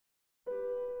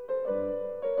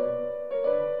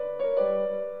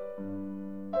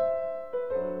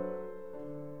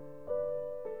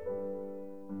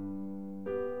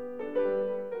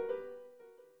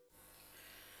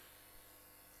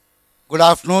Good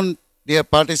afternoon, dear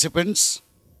participants.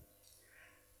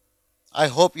 I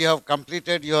hope you have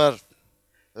completed your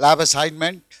lab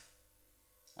assignment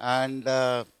and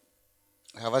have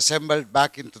assembled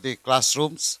back into the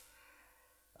classrooms.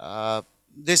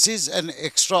 This is an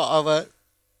extra hour.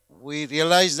 We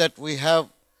realize that we have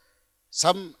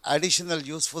some additional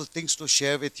useful things to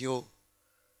share with you.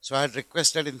 So I had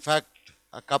requested, in fact,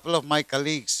 a couple of my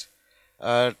colleagues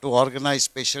to organize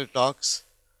special talks.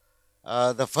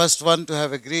 The first one to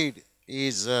have agreed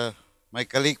is my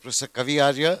colleague, Professor Kavi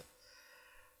Arya.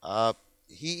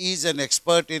 He is an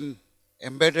expert in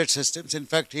embedded systems. In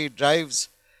fact, he drives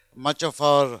much of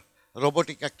our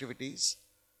robotic activities.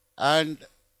 And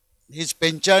his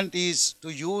penchant is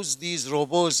to use these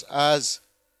robots as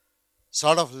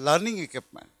sort of learning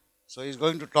equipment. So he's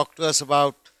going to talk to us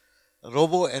about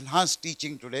robo-enhanced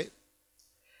teaching today.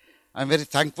 I'm very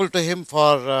thankful to him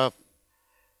for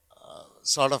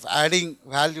sort of adding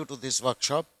value to this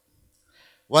workshop.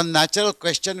 One natural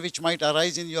question which might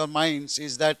arise in your minds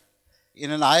is that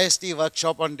in an IST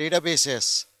workshop on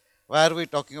databases, why are we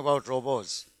talking about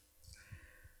robots?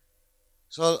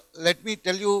 So let me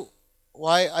tell you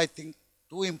why I think,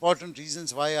 two important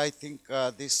reasons why I think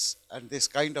this and this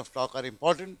kind of talk are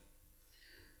important.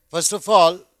 First of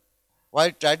all,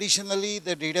 while traditionally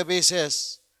the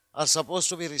databases are supposed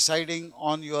to be residing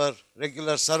on your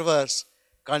regular servers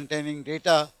containing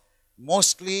data,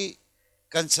 mostly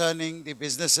concerning the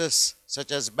businesses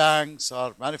such as banks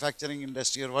or manufacturing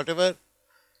industry or whatever,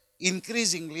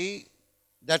 increasingly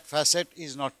that facet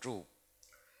is not true.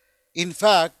 In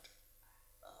fact,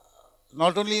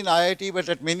 not only in IIT but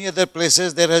at many other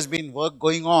places there has been work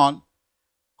going on.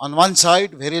 On one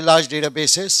side, very large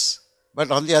databases,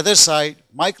 but on the other side,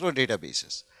 micro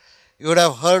databases. You would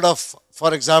have heard of,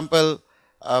 for example,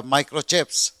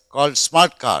 microchips called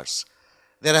smart cards.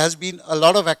 There has been a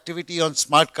lot of activity on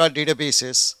smart card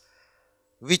databases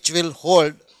which will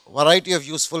hold a variety of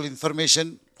useful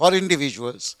information for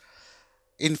individuals.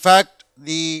 In fact,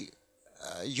 the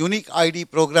unique ID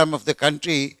program of the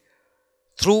country,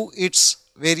 through its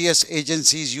various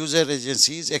agencies, user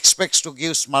agencies, expects to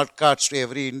give smart cards to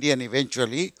every Indian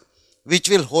eventually, which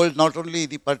will hold not only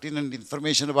the pertinent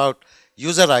information about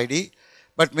user ID,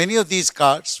 but many of these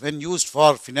cards, when used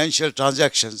for financial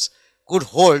transactions, could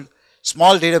hold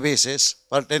small databases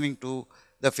pertaining to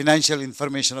the financial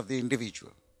information of the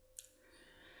individual.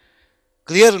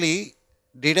 Clearly,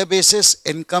 databases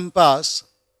encompass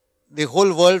the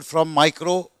whole world from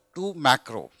micro to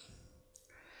macro.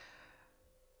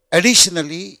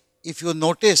 Additionally, if you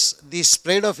notice the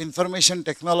spread of information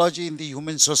technology in the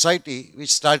human society,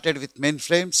 which started with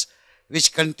mainframes,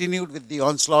 which continued with the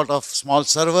onslaught of small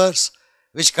servers,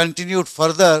 which continued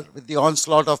further with the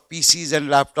onslaught of PCs and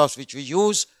laptops which we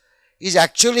use, is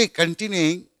actually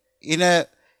continuing in an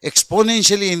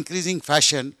exponentially increasing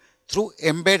fashion through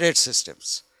embedded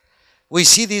systems. We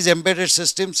see these embedded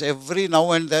systems every now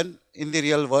and then in the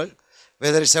real world,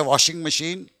 whether it's a washing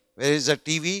machine, whether it's a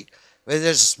TV, whether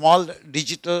it's a small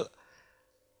digital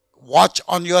watch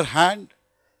on your hand.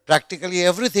 Practically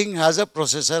everything has a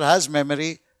processor, has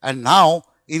memory, and now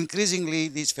increasingly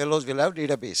these fellows will have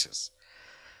databases.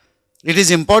 It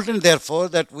is important, therefore,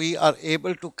 that we are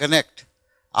able to connect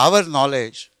our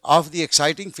knowledge of the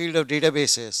exciting field of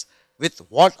databases with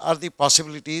what are the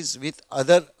possibilities with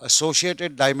other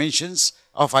associated dimensions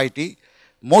of IT,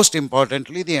 most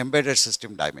importantly the embedded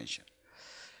system dimension.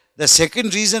 The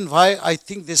second reason why I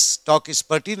think this talk is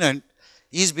pertinent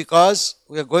is because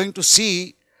we are going to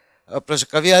see, Professor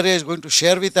Kavi Arya is going to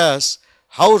share with us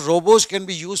how robots can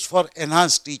be used for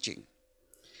enhanced teaching.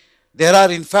 There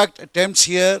are in fact attempts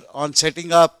here on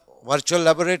setting up virtual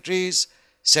laboratories,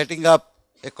 setting up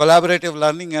a collaborative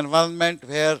learning environment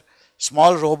where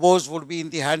small robots would be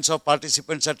in the hands of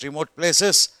participants at remote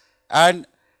places, and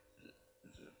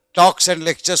talks and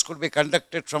lectures could be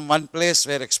conducted from one place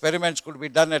where experiments could be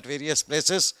done at various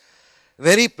places,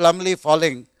 very plumbly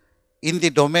falling in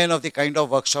the domain of the kind of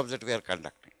workshops that we are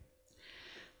conducting.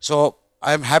 So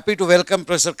I am happy to welcome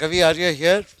Professor Kavi Arya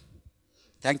here.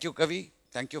 Thank you, Kavi.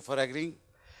 Thank you for agreeing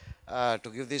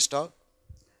to give this talk.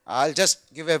 I'll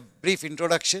just give a brief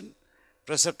introduction.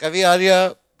 Professor Kavi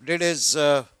Arya did his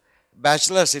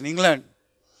bachelor's in England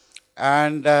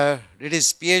and did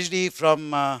his PhD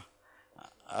from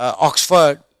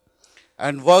Oxford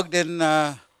and worked in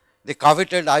the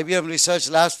coveted IBM research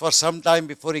labs for some time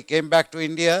before he came back to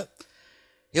India.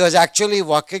 He was actually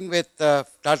working with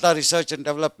Tata Research and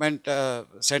Development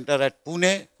Center at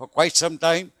Pune for quite some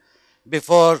time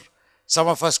before some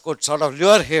of us could sort of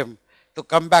lure him to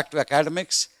come back to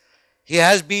academics. He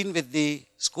has been with the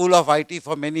School of IT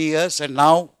for many years and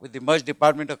now with the merged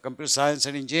Department of Computer Science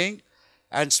and Engineering.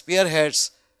 and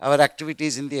spearheads our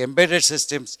activities in the embedded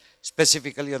systems,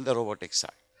 specifically on the robotics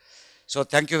side. So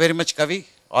thank you very much, Kavi.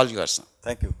 All yours now.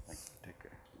 Thank you. Take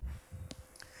care.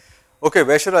 Okay,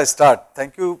 where should I start?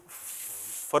 Thank you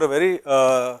for a very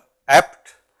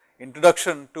apt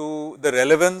introduction to the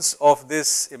relevance of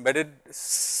this embedded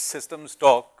systems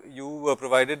talk. You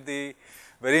provided the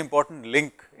very important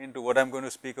link into what I am going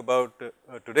to speak about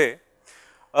today.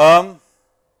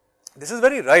 This is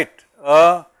very right.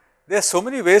 There are so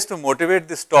many ways to motivate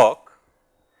this talk.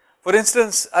 For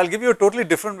instance, I will give you a totally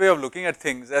different way of looking at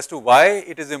things as to why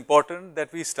it is important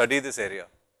that we study this area,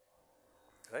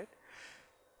 right.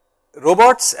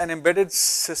 Robots and embedded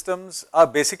systems are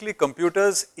basically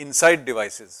computers inside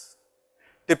devices.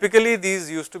 Typically, these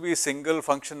used to be single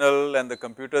functional and the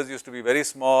computers used to be very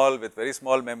small with very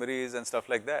small memories and stuff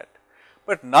like that.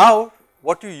 But now,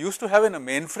 what you used to have in a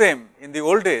mainframe in the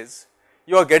old days,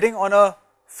 you are getting on a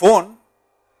phone,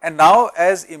 and now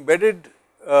as embedded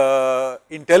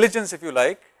intelligence, if you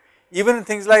like, even in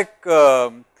things like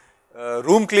room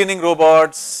cleaning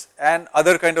robots and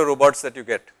other kind of robots that you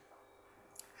get.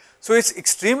 So, it is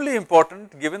extremely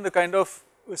important, given the kind of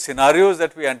scenarios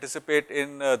that we anticipate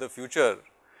in the future,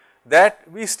 that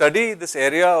we study this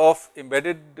area of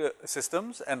embedded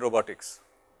systems and robotics.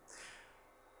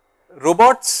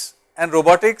 Robots and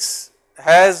robotics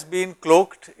has been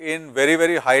cloaked in very,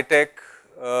 very high tech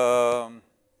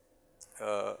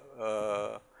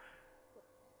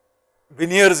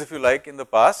veneers, if you like, in the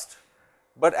past,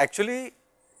 but actually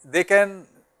they can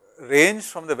range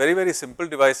from the very, very simple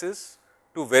devices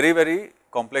to very, very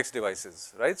complex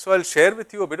devices, right. So, I will share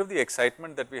with you a bit of the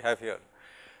excitement that we have here.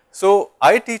 So,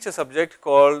 I teach a subject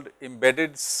called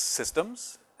embedded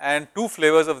systems, and two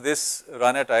flavors of this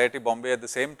run at IIT Bombay at the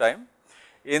same time.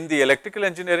 In the electrical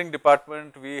engineering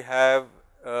department, we have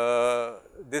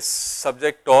this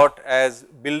subject taught as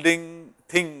building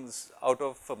things out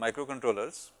of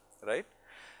microcontrollers, right.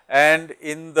 And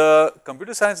in the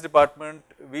computer science department,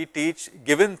 we teach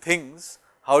given things,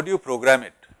 how do you program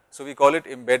it. So, we call it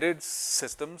embedded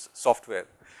systems software,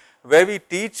 where we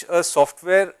teach a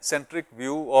software centric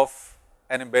view of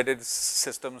an embedded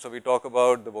system. So, we talk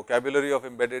about the vocabulary of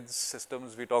embedded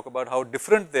systems, we talk about how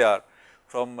different they are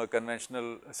from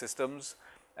conventional systems,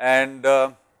 and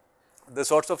the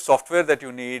sorts of software that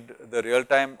you need, the real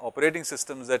time operating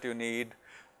systems that you need,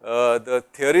 the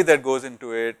theory that goes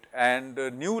into it, and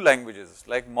new languages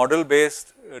like model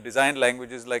based design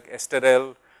languages like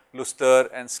STRL, Lustre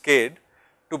and SCADE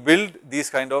to build these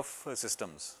kind of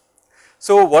systems.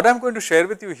 So, what I am going to share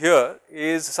with you here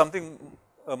is something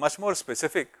much more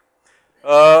specific.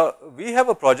 We have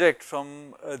a project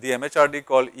from the MHRD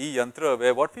called Yantra,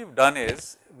 where what we have done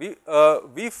is,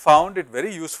 we found it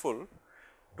very useful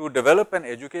to develop an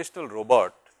educational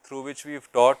robot through which we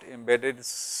have taught embedded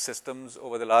systems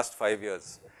over the last 5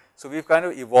 years. So, we have kind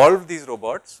of evolved these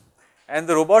robots, and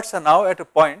the robots are now at a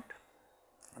point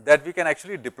that we can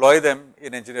actually deploy them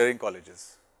in engineering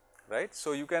colleges, right.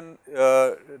 So, you can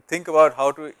think about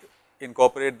how to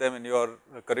incorporate them in your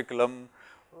curriculum,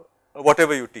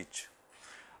 whatever you teach.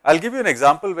 I will give you an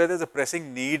example where there is a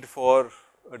pressing need for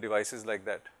devices like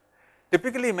that.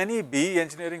 Typically, many BE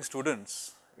engineering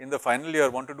students in the final year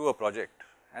want to do a project,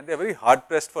 and they are very hard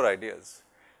pressed for ideas.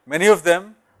 Many of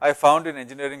them I found in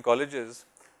engineering colleges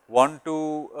want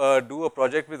to do a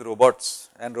project with robots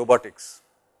and robotics,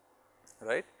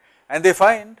 right. And they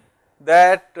find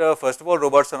that first of all,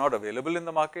 robots are not available in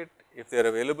the market. If they are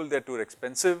available, they are too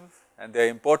expensive, and they are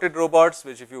imported robots,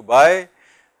 which if you buy,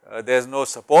 there is no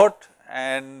support,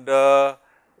 and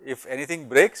if anything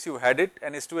breaks, you had it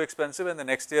and it is too expensive, and the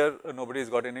next year nobody has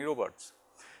got any robots.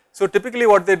 So, typically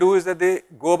what they do is that they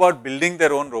go about building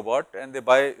their own robot, and they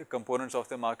buy components of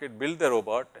the market, build their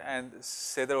robot and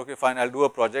say that okay fine, I will do a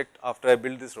project after I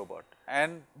build this robot,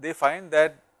 and they find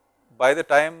that by the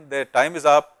time their time is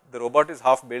up, the robot is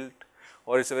half built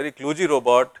or it is a very kludgy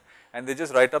robot, and they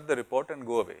just write up the report and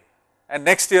go away. And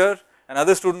next year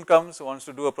another student comes who wants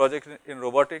to do a project in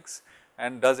robotics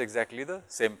and does exactly the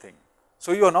same thing.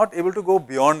 So, you are not able to go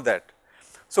beyond that.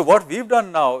 So, what we have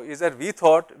done now is that we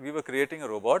thought we were creating a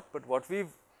robot, but what we have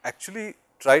actually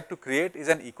tried to create is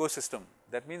an ecosystem.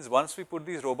 That means, once we put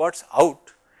these robots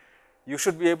out, you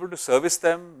should be able to service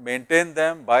them, maintain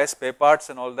them, buy spare parts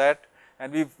and all that,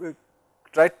 and we have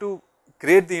tried to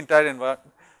create the entire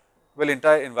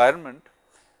environment,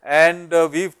 and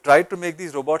we have tried to make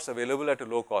these robots available at a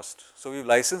low cost. So, we have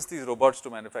licensed these robots to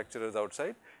manufacturers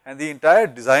outside, and the entire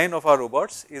design of our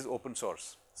robots is open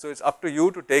source. So, it is up to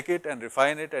you to take it and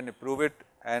refine it and improve it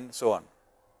and so on.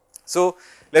 So,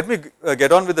 let me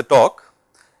get on with the talk,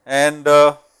 and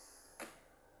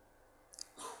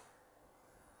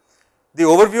The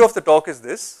overview of the talk is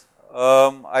this.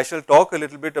 I shall talk a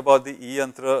little bit about the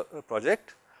Yantra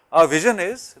project. Our vision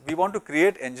is we want to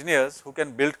create engineers who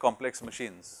can build complex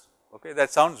machines. Okay, that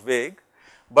sounds vague,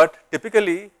 but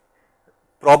typically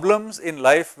problems in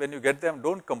life when you get them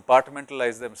don't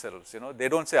compartmentalize themselves, they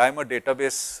don't say I am a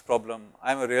database problem,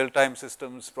 I am a real time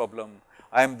systems problem,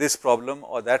 I am this problem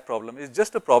or that problem. It's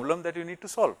just a problem that you need to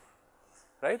solve,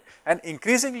 right. And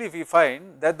increasingly we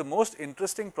find that the most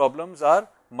interesting problems are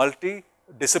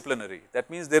multidisciplinary. That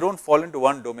means they don't fall into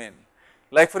one domain.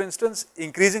 Like for instance,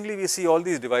 increasingly we see all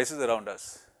these devices around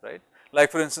us, right.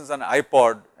 Like for instance, an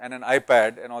iPod and an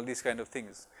iPad and all these kind of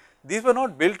things. These were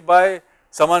not built by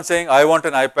someone saying I want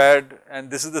an iPad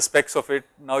and this is the specs of it,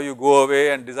 now you go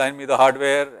away and design me the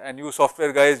hardware and you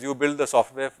software guys, you build the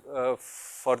software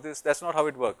for this. That is not how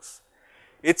it works.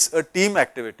 It is a team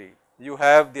activity. You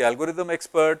have the algorithm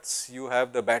experts, you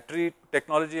have the battery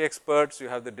technology experts, you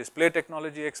have the display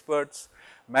technology experts,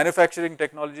 manufacturing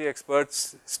technology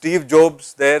experts. Steve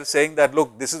Jobs there saying that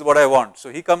look, this is what I want. So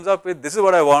he comes up with this is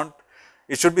what I want,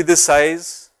 it should be this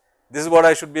size, this is what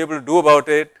I should be able to do about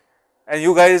it, and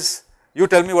you guys, you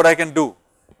tell me what I can do,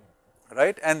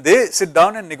 right. And they sit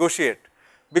down and negotiate,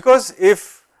 because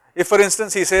if for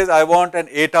instance he says I want an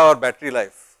 8-hour battery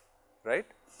life, right,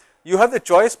 you have the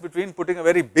choice between putting a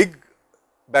very big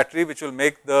battery which will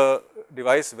make the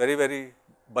device very, very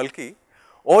bulky,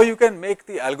 or you can make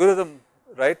the algorithm,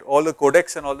 right, all the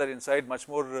codecs and all that inside much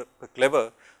more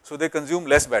clever, so they consume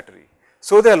less battery.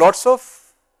 So there are lots of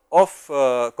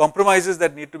compromises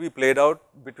that need to be played out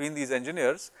between these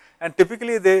engineers, and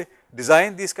typically they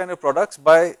design these kind of products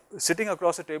by sitting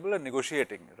across a table and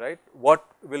negotiating, right, what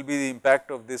will be the impact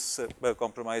of this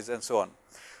compromise and so on.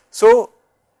 So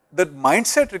the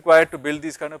mindset required to build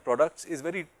these kind of products is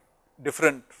very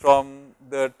different from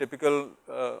the typical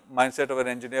mindset of an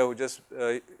engineer who just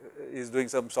is doing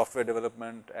some software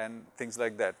development and things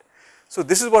like that. So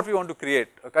this is what we want to create,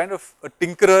 a kind of a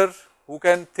tinkerer who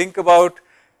can think about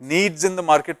needs in the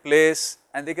marketplace,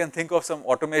 and they can think of some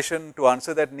automation to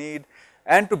answer that need,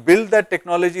 and to build that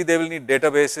technology they will need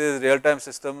databases, real time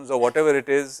systems or whatever it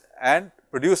is, and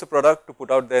produce a product to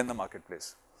put out there in the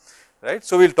marketplace, right.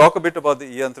 So we will talk a bit about the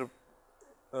Yantra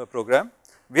program.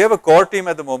 We have a core team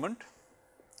at the moment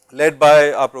led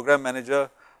by our program manager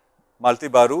Malti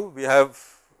Baru. We have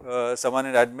someone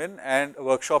in admin and a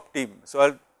workshop team. So I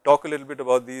will talk a little bit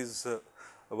about these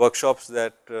workshops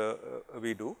that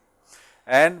we do.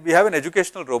 And we have an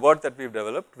educational robot that we have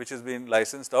developed, which has been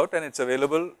licensed out and it is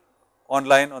available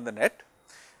online on the net,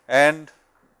 and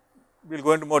we will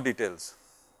go into more details.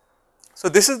 So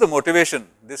this is the motivation,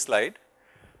 this slide.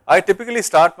 I typically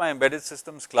start my embedded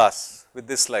systems class with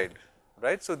this slide,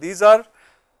 right. So these are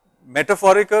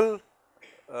metaphorical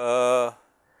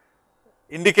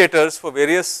indicators for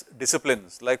various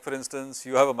disciplines, like for instance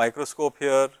you have a microscope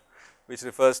here which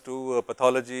refers to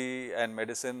pathology and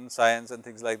medicine, science and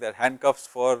things like that, handcuffs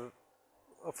for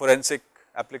forensic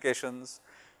applications,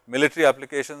 military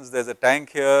applications, there is a tank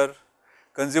here,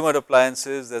 consumer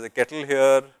appliances, there is a kettle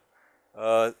here,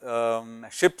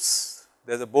 ships,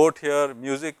 there is a boat here,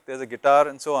 music, there is a guitar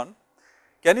and so on.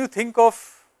 Can you think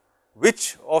of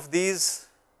which of these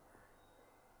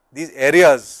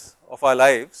areas of our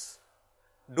lives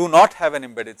do not have an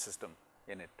embedded system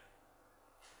in it,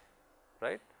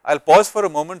 right. I will pause for a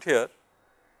moment here.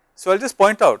 So I will just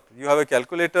point out, you have a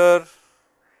calculator,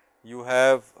 you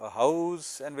have a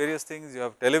house and various things, you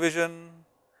have television,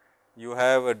 you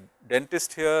have a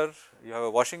dentist here, you have a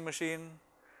washing machine,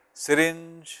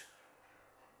 syringe,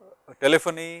 a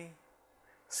telephony,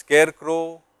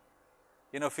 scarecrow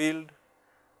in a field,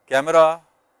 camera,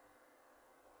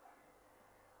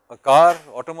 a car,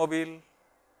 automobile,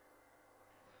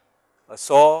 a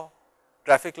saw,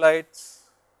 traffic lights,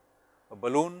 a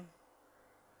balloon.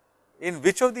 In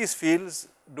which of these fields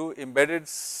do embedded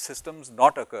systems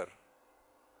not occur?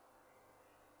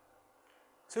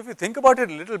 So if you think about it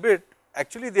a little bit,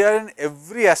 actually they are in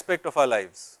every aspect of our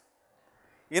lives.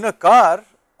 In a car,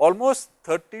 almost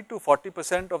 30 to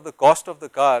 40% of the cost of the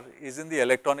car is in the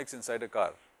electronics inside a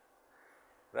car,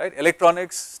 right.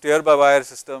 Electronics, steer by wire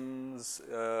systems,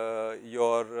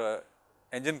 your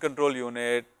engine control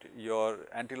unit, your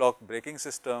anti-lock braking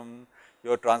system,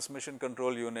 your transmission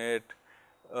control unit,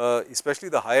 especially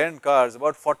the high end cars,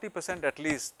 about 40% at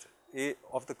least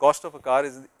of the cost of a car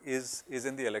is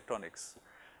in the electronics.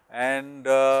 And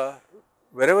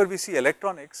wherever we see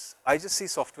electronics, I just see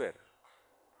software,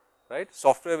 right,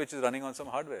 software which is running on some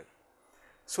hardware.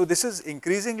 So this is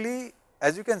increasingly,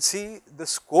 as you can see, the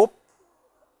scope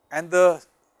and the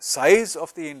size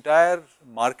of the entire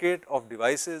market of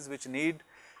devices which need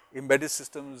embedded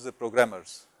systems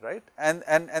programmers, right. And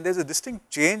there is a distinct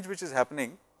change which is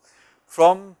happening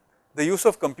from the use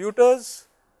of computers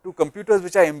to computers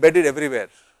which are embedded everywhere,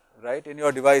 right, in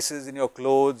your devices, in your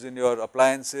clothes, in your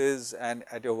appliances, and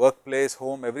at your workplace,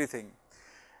 home, everything.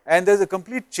 And there is a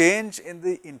complete change in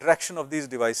the interaction of these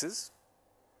devices,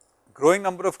 growing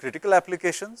number of critical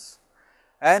applications,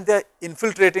 and they are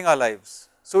infiltrating our lives.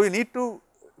 So, we need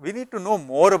to know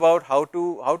more about how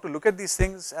to look at these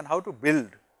things and how to build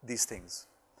these things.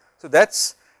 So, that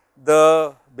is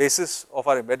the basis of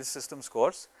our embedded systems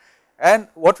course, and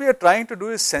what we are trying to do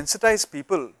is sensitize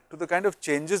people to the kind of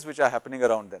changes which are happening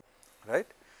around them, right.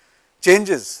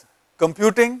 Changes,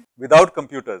 computing without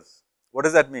computers, what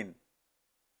does that mean?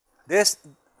 There is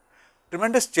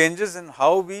tremendous changes in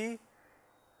how we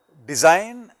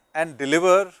design and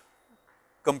deliver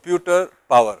computer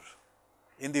power.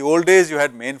 In the old days you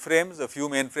had mainframes, a few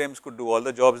mainframes could do all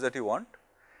the jobs that you want.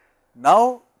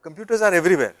 Now computers are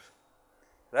everywhere,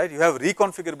 right. You have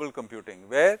reconfigurable computing,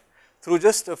 where through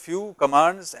just a few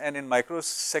commands and in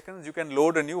microseconds you can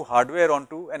load a new hardware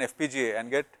onto an FPGA and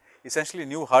get essentially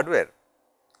new hardware,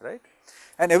 right.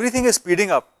 And everything is speeding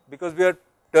up because we are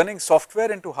turning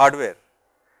software into hardware,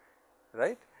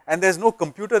 right, and there is no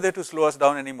computer there to slow us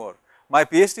down anymore. My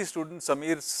PhD student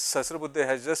Samir Sasrabuddhe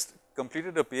has just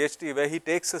completed a PhD where he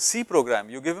takes a C program,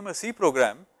 you give him a C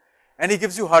program and he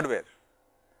gives you hardware,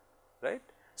 right.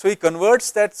 So, he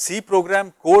converts that C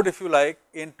program code, if you like,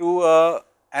 into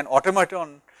an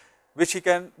automaton which he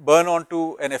can burn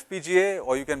onto an FPGA,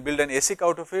 or you can build an ASIC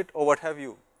out of it, or what have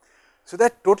you. So,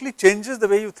 that totally changes the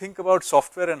way you think about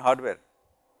software and hardware.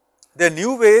 There are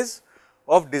new ways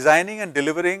of designing and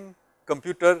delivering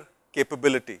computer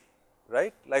capability,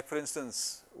 right. Like for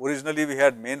instance, originally we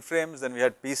had mainframes, then we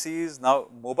had PCs, now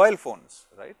mobile phones,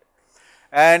 right.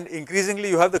 And increasingly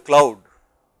you have the cloud,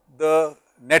 the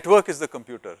network is the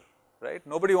computer, right.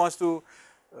 Nobody wants to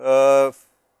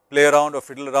play around or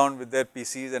fiddle around with their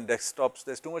PCs and desktops,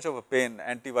 there is too much of a pain,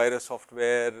 antivirus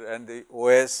software and the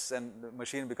OS and the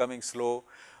machine becoming slow.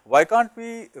 Why can't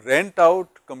we rent out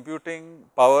computing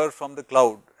power from the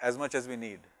cloud as much as we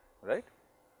need, right.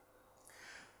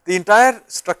 The entire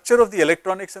structure of the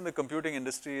electronics and the computing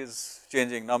industry is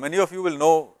changing. Now, many of you will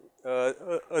know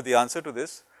the answer to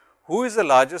this. Who is the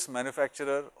largest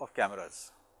manufacturer of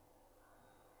cameras,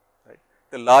 right?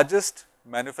 The largest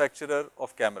manufacturer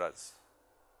of cameras,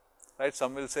 right.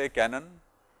 Some will say Canon,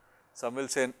 some will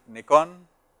say Nikon,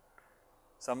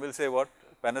 some will say what,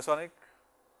 Panasonic,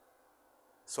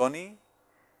 Sony,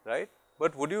 right.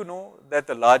 But would you know that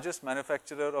the largest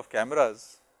manufacturer of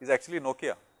cameras is actually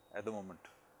Nokia at the moment,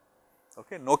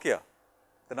 okay, Nokia,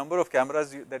 the number of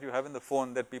cameras that you have in the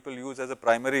phone that people use as a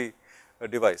primary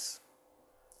device.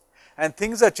 And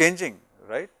things are changing,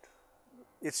 right.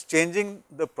 It is changing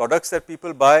the products that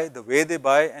people buy, the way they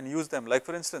buy and use them. Like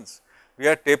for instance, we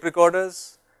had tape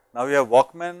recorders, now we have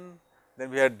Walkman,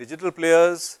 then we had digital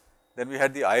players, then we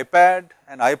had the iPad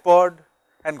and iPod,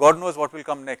 and God knows what will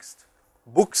come next.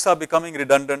 Books are becoming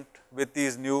redundant with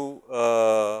these new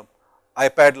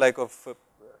iPad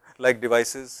like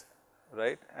devices,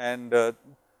 right, and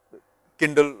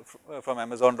Kindle from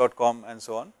Amazon.com and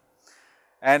so on.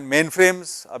 And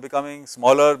mainframes are becoming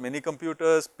smaller, mini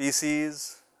computers,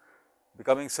 PCs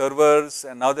becoming servers,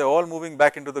 and now they are all moving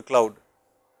back into the cloud,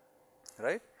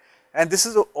 right. And this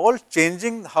is all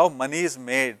changing how money is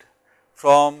made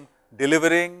from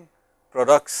delivering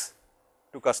products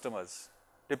to customers,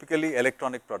 typically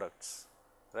electronic products,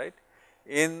 right.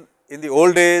 In the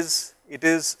old days, it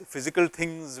is physical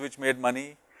things which made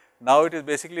money. Now it is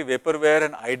basically vaporware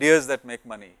and ideas that make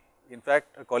money. In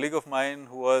fact, a colleague of mine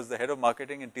who was the head of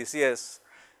marketing in TCS,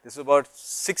 this was about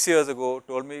 6 years ago,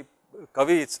 told me,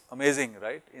 Kavi, it's amazing,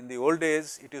 right. In the old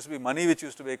days, it used to be money which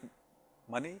used to make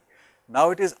money.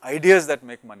 Now it is ideas that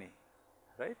make money,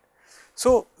 right.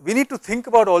 So, we need to think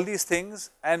about all these things,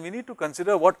 and we need to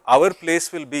consider what our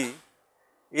place will be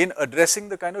in addressing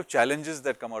the kind of challenges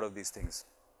that come out of these things,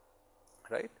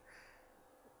 right.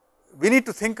 We need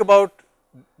to think about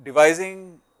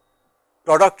devising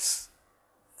products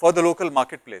for the local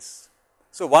marketplace.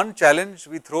 So, one challenge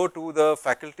we throw to the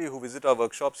faculty who visit our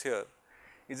workshops here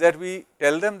is that we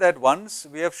tell them that once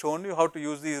we have shown you how to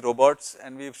use these robots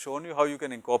and we have shown you how you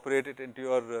can incorporate it into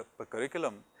your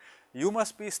curriculum, you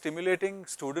must be stimulating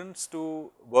students to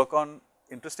work on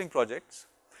interesting projects.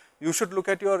 You should look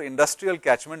at your industrial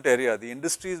catchment area, the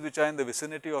industries which are in the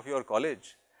vicinity of your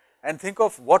college, and think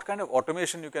of what kind of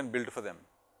automation you can build for them,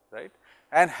 right,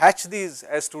 and hatch these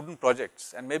as student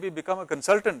projects and maybe become a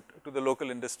consultant to the local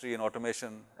industry in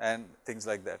automation and things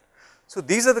like that. So,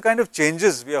 these are the kind of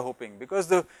changes we are hoping, because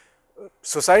the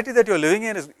society that you are living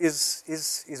in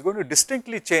is going to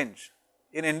distinctly change.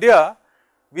 In India,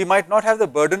 we might not have the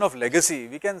burden of legacy.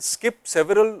 We can skip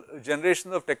several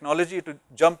generations of technology to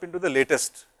jump into the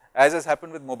latest, as has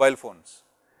happened with mobile phones,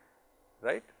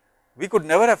 right. We could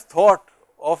never have thought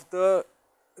of the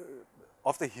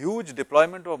huge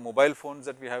deployment of mobile phones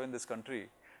that we have in this country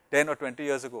 10 or 20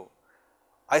 years ago.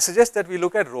 I suggest that we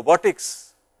look at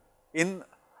robotics in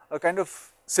a kind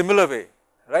of similar way,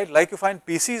 right. Like you find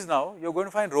PCs now, you are going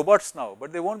to find robots now,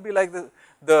 but they will not be like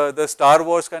the Star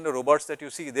Wars kind of robots that you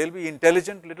see. They will be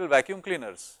intelligent little vacuum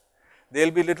cleaners, they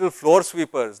will be little floor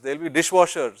sweepers, they will be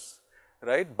dishwashers,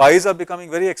 right. Buys are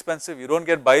becoming very expensive, you do not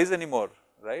get buys anymore,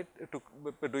 right, to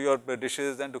do your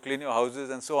dishes and to clean your houses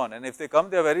and so on. And if they come,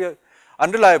 they are very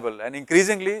unreliable, and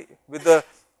increasingly with the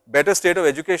better state of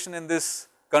education in this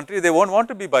country, they will not want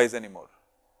to be buys anymore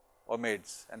or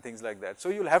maids and things like that. So,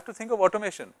 you will have to think of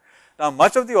automation. Now,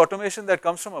 much of the automation that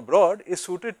comes from abroad is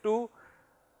suited to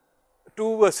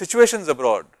situations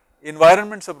abroad,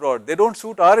 environments abroad. They do not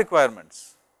suit our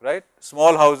requirements, right.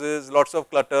 Small houses, lots of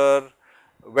clutter,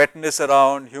 wetness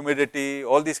around, humidity,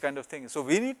 all these kind of things. So,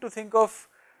 we need to think of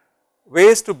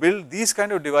ways to build these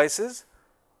kind of devices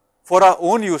for our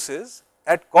own uses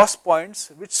at cost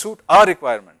points which suit our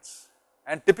requirements,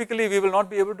 and typically we will not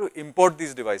be able to import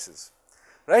these devices,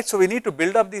 right. So, we need to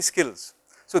build up these skills.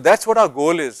 So, that is what our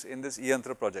goal is in this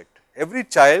Yantra project. Every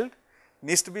child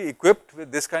needs to be equipped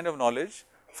with this kind of knowledge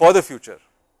for the future.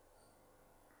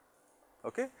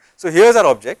 Okay. So, here is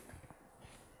our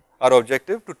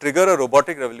objective to trigger a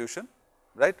robotic revolution,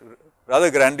 right,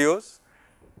 rather grandiose,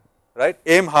 right,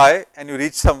 aim high and you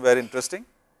reach somewhere interesting.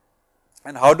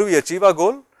 And how do we achieve our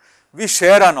goal? We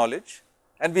share our knowledge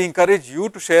and we encourage you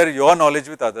to share your knowledge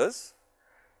with others.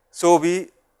 So, we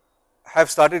have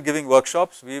started giving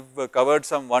workshops. We have covered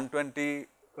some 120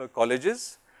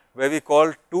 colleges, where we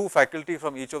call 2 faculty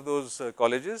from each of those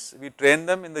colleges. We train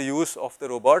them in the use of the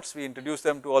robots. We introduce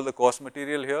them to all the course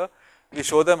material here. We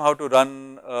show them how to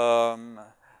run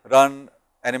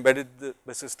an embedded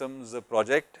systems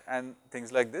project and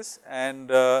things like this, and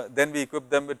then we equip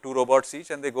them with 2 robots each,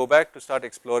 and they go back to start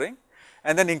exploring.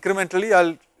 And then incrementally, I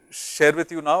will share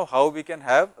with you now how we can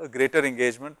have a greater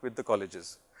engagement with the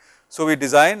colleges. So, we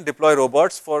design, deploy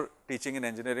robots for teaching in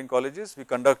engineering colleges. We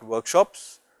conduct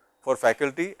workshops for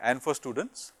faculty and for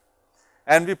students,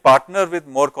 and we partner with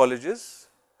more colleges,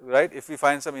 right. If we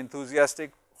find some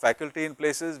enthusiastic faculty in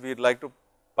places, we would like to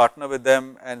partner with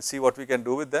them and see what we can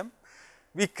do with them.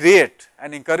 We create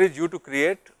and encourage you to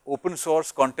create open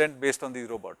source content based on these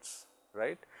robots,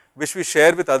 right, which we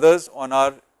share with others on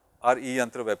our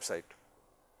eYantra website.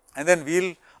 And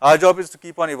then our job is to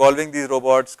keep on evolving these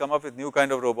robots, come up with new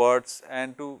kind of robots,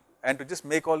 and to just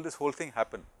make all this whole thing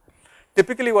happen.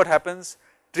 Typically what happens,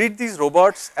 treat these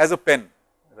robots as a pen,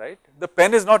 right. The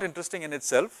pen is not interesting in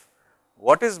itself.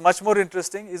 What is much more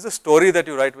interesting is the story that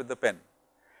you write with the pen,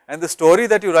 and the story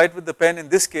that you write with the pen in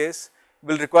this case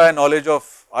will require knowledge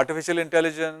of artificial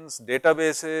intelligence,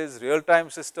 databases, real time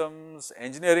systems,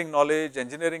 engineering knowledge,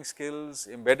 engineering skills,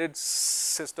 embedded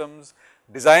systems,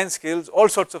 design skills, all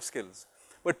sorts of skills.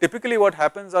 But typically what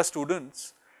happens, our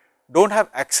students do not have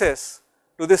access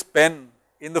to this pen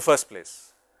in the first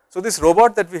place. So, this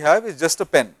robot that we have is just a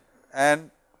pen, and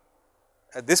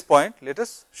at this point let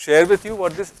us share with you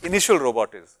what this initial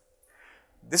robot is.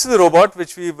 This is a robot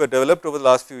which we have developed over the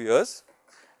last few years,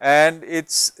 and it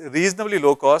is reasonably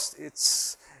low cost. It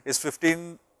is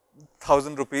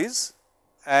 15,000 rupees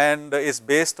and is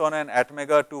based on an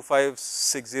Atmega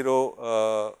 2560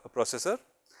 processor.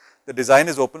 The design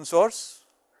is open source,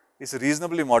 it is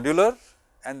reasonably modular,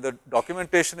 and the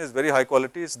documentation is very high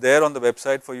quality. It is there on the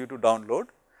website for you to download,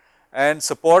 and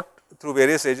support through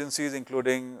various agencies,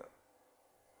 including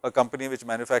a company which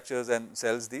manufactures and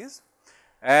sells these,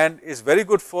 and is very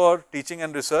good for teaching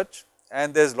and research.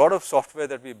 And there is a lot of software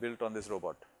that we built on this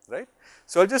robot, right.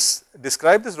 So, I will just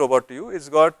describe this robot to you. It has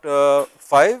got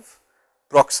 5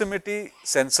 proximity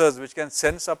sensors which can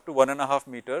sense up to 1.5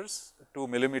 meters to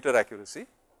millimeter accuracy,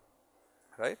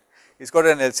 right. It has got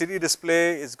an LCD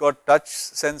display, it has got touch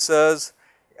sensors,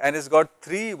 and it has got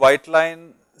 3 white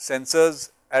line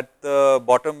sensors at the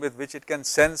bottom with which it can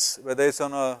sense whether it is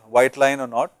on a white line or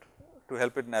not to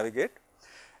help it navigate.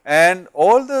 And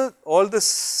all the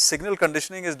signal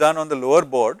conditioning is done on the lower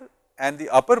board, and the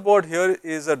upper board here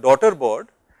is a daughter board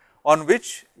on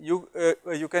which you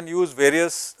can use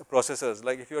various processors.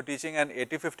 Like if you are teaching an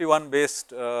 8051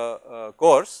 based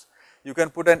course, you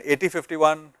can put an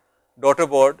 8051 daughter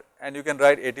board and you can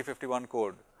write 8051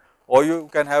 code, or you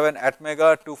can have an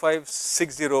Atmega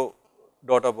 2560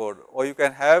 daughter board, or you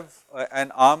can have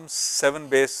an ARM 7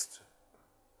 based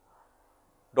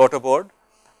daughter board,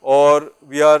 or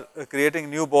we are creating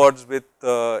new boards with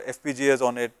FPGAs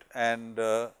on it and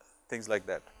things like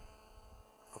that.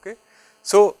 Okay.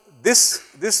 So,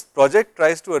 this project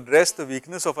tries to address the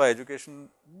weakness of our education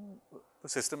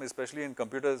system, especially in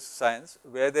computer science,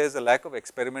 where there is a lack of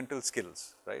experimental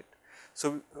skills, right.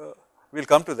 So, we will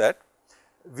come to that.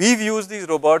 We have used these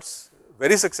robots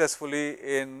very successfully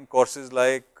in courses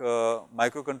like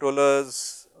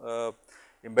microcontrollers,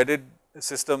 embedded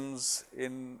systems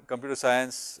in computer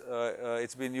science. It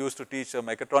has been used to teach a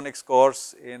mechatronics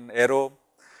course in aero,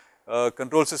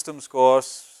 control systems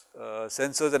course,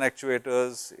 sensors and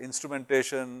actuators,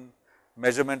 instrumentation,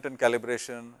 measurement and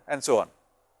calibration, and so on.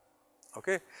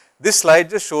 Okay. This slide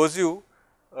just shows you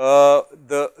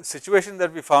the situation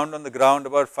that we found on the ground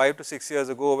about 5 to 6 years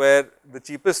ago, where the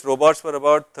cheapest robots were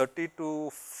about 30 to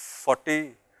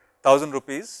 40,000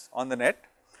 rupees on the net,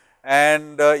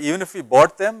 and even if we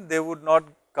bought them, they would not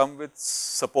come with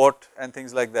support and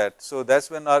things like that. So, that is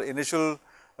when our initial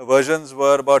versions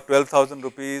were about 12,000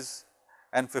 rupees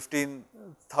and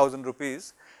 15,000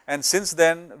 rupees, and since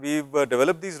then we have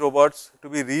developed these robots to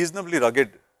be reasonably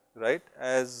rugged, right,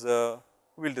 as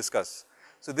we will discuss.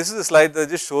 So, this is a slide that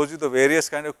just shows you the various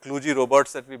kind of kludgy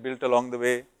robots that we built along the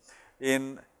way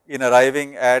in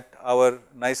arriving at our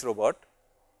nice robot.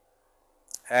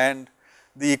 And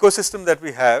the ecosystem that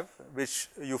we have, which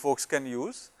you folks can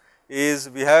use,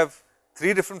 is we have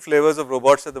 3 different flavors of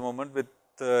robots at the moment with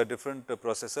different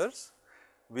processors.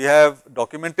 We have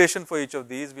documentation for each of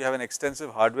these. We have an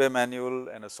extensive hardware manual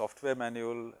and a software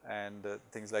manual and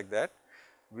things like that.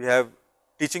 We have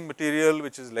teaching material,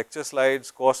 which is lecture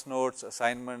slides, course notes,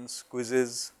 assignments,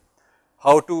 quizzes,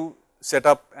 how to set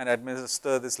up and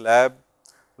administer this lab,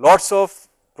 lots of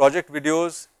project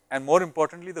videos, and more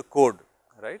importantly the code,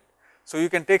 right. So, you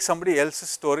can take somebody else's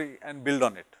story and build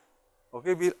on it.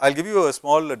 Okay. I will give you a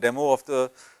small demo of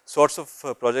the sorts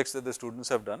of projects that the students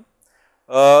have done.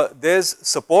 There is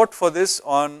support for this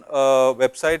on a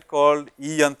website called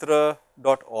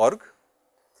eyantra.org.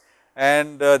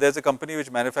 And there is a company which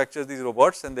manufactures these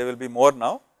robots, and there will be more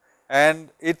now, and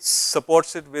it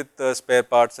supports it with spare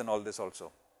parts and all this also.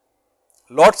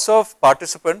 Lots of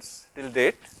participants till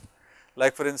date,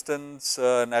 like for instance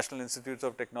National Institutes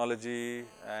of Technology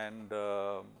and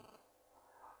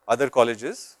other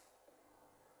colleges.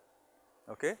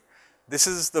 Okay. This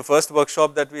is the first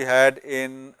workshop that we had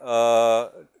in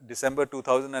December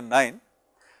 2009,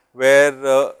 where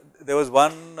there was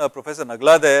one Professor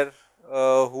Nagla there,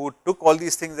 who took all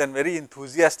these things and very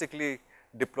enthusiastically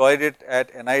deployed it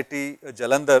at NIT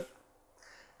Jalandhar,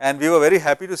 and we were very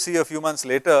happy to see a few months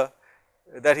later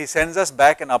that he sends us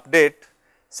back an update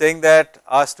saying that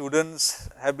our students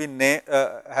have been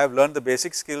have learned the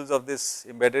basic skills of this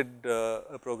embedded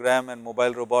program and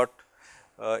mobile robot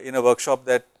in a workshop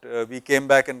that we came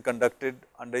back and conducted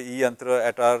under eYantra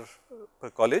at our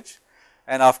college,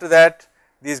 and after that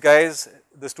these guys,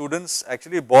 the students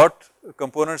actually bought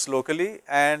components locally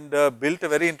and built a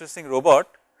very interesting robot,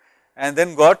 and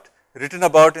then got written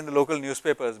about in the local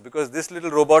newspapers, because this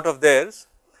little robot of theirs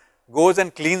goes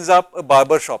and cleans up a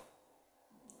barber shop,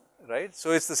 right. So,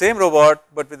 it is the same robot,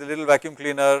 but with a little vacuum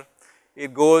cleaner,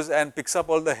 it goes and picks up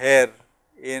all the hair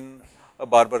in a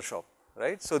barber shop,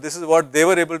 right. So, this is what they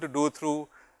were able to do through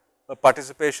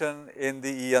participation in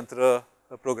the eYantra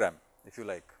program, if you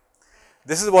like.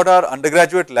 This is what our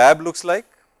undergraduate lab looks like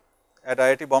at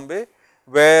IIT Bombay,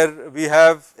 where we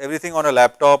have everything on a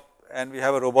laptop, and we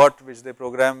have a robot which they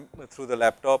program through the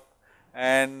laptop,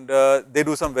 and they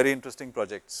do some very interesting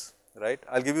projects, right.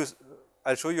 I will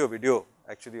show you a video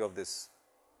actually of this.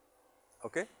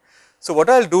 Okay. So, what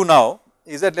I will do now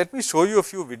is that let me show you a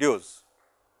few videos.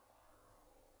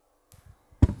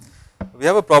 We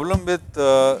have a problem with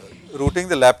routing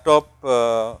the laptop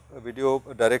video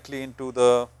directly into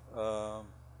the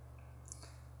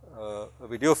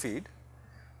video feed,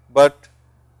 but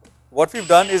what we have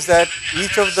done is that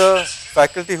each of the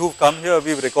faculty who have come here, we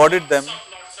have recorded them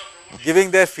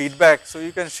giving their feedback. So,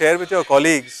 you can share with your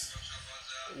colleagues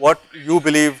what you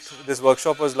believed this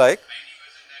workshop was like.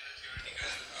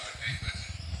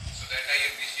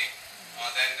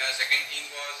 Second thing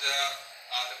was the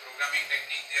programming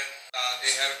technique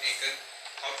they have taken,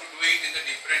 how to do it in a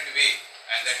different way,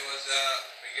 and that was the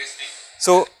biggest thing.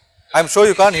 So, I am sure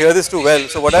you can't hear this too well.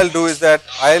 So, what I will do is that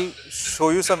I will show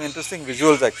you some interesting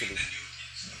visuals actually.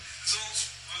 So,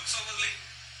 workshop was like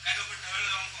kind of a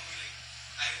turnaround for me.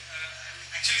 Like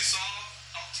I actually saw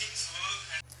how things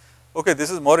work. Okay, this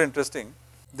is more interesting.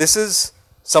 This is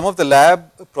some of the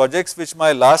lab projects which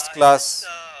my last class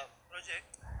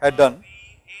had done.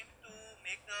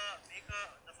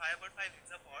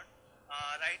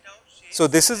 So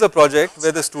this is a project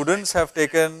where the students have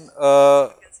taken a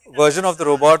version of the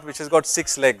robot which has got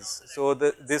 6 legs. So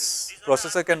this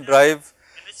processor can drive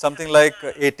something like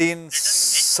 18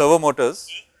 servo motors.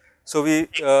 So we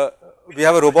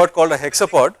have a robot called a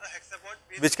hexapod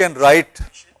which can write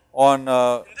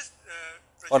on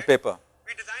paper.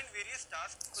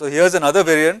 So here's another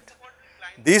variant.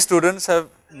 These students have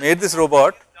made this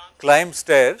robot climb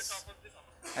stairs,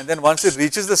 and then once it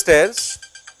reaches the stairs,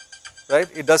 right,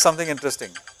 it does something interesting.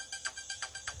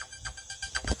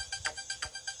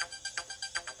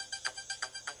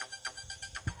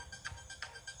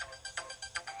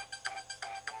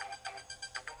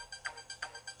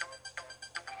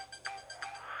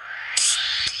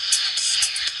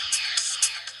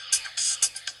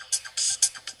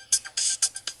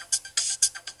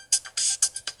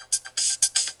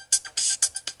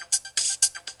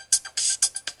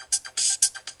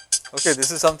 Okay,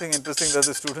 this is something interesting that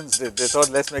the students did. They thought,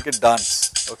 let's make it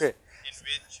dance. Okay,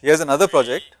 here's another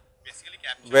project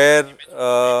where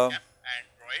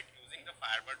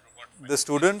the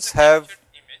students have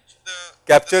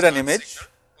captured an image,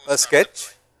 a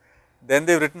sketch, then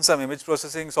they've written some image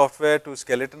processing software to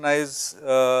skeletonize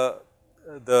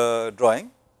the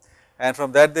drawing, and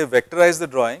from that they've vectorized the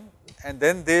drawing, and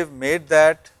then they've made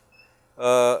that,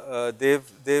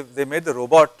 they made the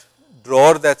robot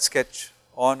draw that sketch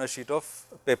on a sheet of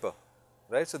paper,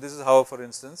 right. So this is how, for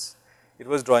instance, it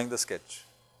was drawing the sketch.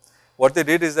 What they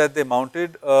did is that they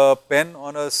mounted a pen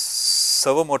on a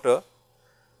servo motor,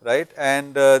 right,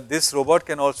 and this robot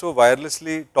can also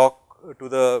wirelessly talk to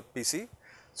the PC.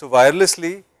 So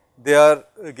wirelessly they are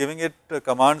giving it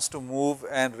commands to move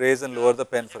and raise and lower the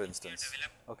pen, for instance.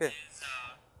 Okay.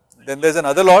 Then there is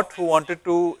another lot who wanted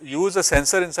to use a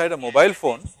sensor inside a mobile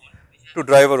phone to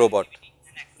drive a robot.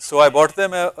 So I bought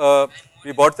them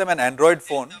we bought them an Android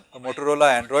phone, a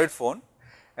Motorola Android phone,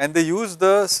 and they use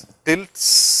the tilt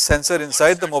sensor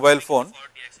inside the mobile phone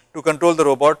to control the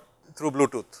robot through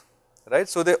Bluetooth, right.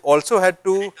 So they also had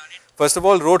to, first of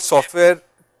all, wrote software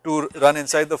to run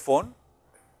inside the phone,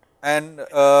 and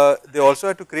they also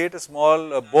had to create a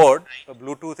small board, a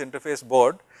Bluetooth interface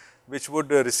board, which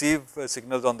would receive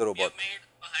signals on the robot.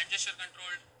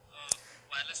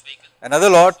 Another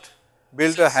lot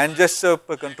built a hand gesture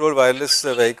controlled wireless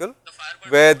vehicle,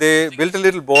 where they built a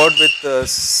little board with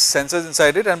sensors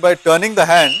inside it, and by turning the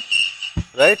hand,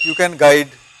 right, you can guide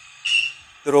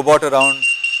the robot around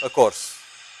a course.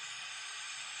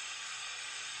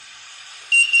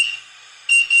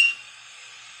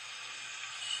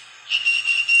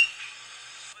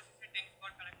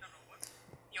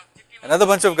 Another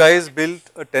bunch of guys built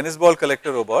a tennis ball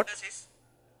collector robot,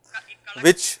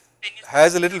 which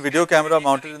has a little video camera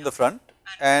mounted in the front,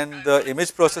 and the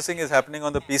image processing is happening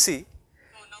on the PC.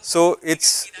 So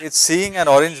it's seeing an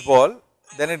orange ball,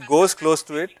 then it goes close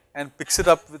to it and picks it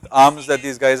up with arms that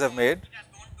these guys have made.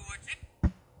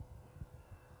 And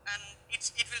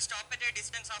it will stop at a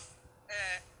distance of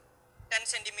 10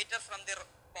 centimeters from the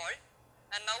ball.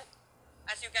 And now,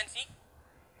 as you can see,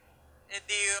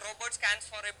 the robot scans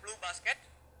for a blue basket,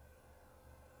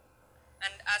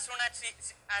 and as soon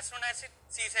as it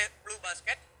sees a blue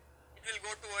basket, it will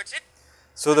go towards it.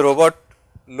 So the robot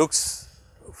looks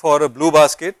for a blue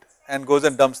basket and goes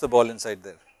and dumps the ball inside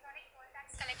there.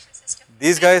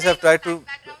 These guys have tried to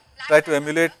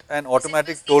emulate an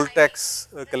automatic toll tax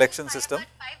collection system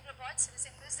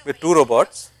with 2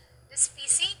 robots. This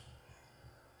PC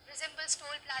resembles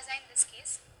toll plaza in this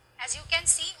case. As you can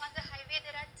see, on the highway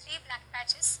there are 3 black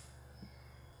patches.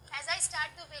 As I start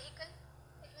the vehicle,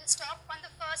 it will stop on the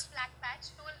first black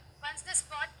patch. Once this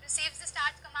bot receives the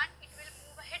start command, it will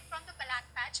move ahead from the black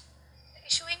patch. The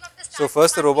issuing of the start So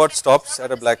first the robot stops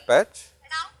at a black patch,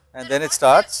 and then it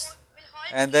starts,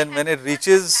 and then when it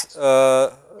reaches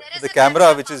the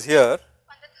camera, which is here,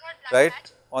 right,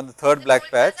 on the third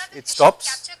black patch, it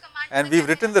stops, and we've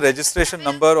written the registration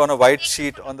number on a white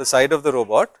sheet on the side of the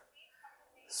robot.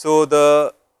 So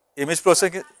the image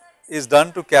processing is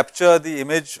done to capture the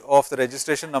image of the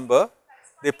registration number.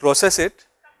 They process it,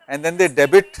 and then they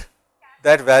debit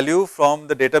that value from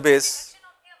the database.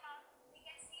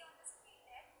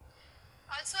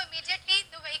 Also, immediately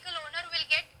the vehicle owner will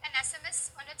get an SMS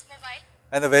on its mobile.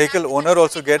 And the vehicle owner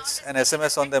also gets an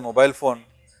SMS on their mobile phone,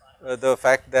 the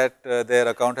fact that their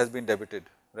account has been debited,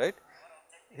 right.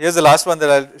 Here's the last one that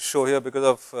I'll show here because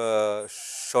of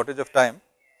shortage of time.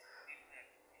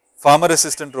 Farmer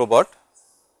assistant robot.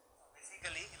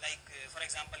 Basically, like for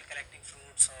example, collecting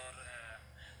fruits or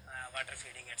water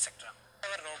feeding, etc.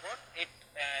 Our robot,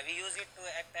 we use it to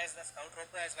act as the scout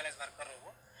robot as well as worker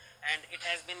robot, and it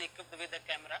has been equipped with a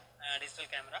camera, digital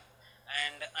camera,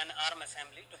 and an arm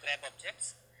assembly to grab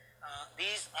objects.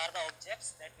 These are the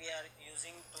objects that we are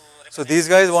using to represent. So these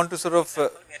guys want to sort of we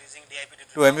are using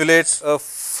DIP to emulate a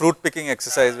fruit picking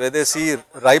exercise where they see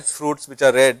ripe fruits which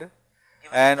are red,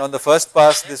 and on the first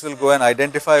pass this will go and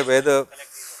identify where the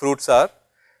fruits are,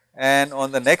 and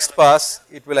on the next pass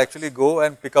it will actually go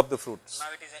and pick up the fruits. Now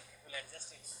it will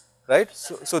adjust its. Right.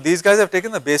 So these guys have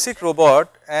taken the basic robot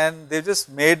and they just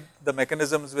made the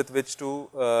mechanisms with which to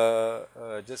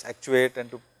just actuate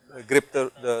and to grip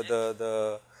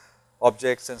the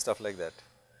objects and stuff like that.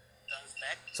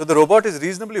 So the robot is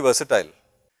reasonably versatile.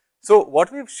 So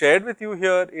what we've shared with you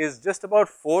here is just about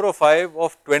 4 or 5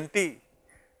 of 20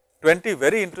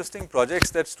 very interesting projects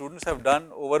that students have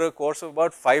done over a course of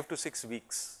about 5 to 6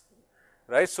 weeks.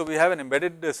 Right. So we have an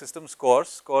embedded systems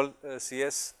course called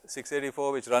CS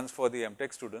 684 which runs for the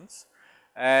MTech students,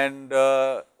 and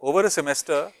over a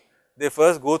semester they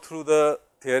first go through the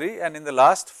theory, and in the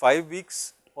last 5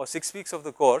 weeks or 6 weeks of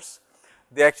the course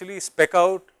they actually spec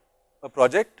out a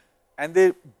project and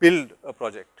they build a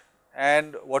project,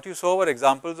 and what you saw were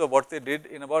examples of what they did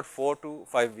in about 4 to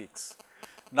 5 weeks.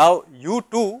 Now you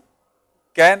too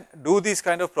can do these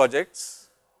kind of projects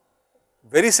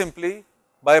very simply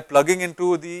by plugging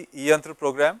into the Yantra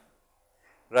program,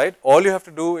 right. All you have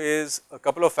to do is a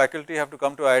couple of faculty have to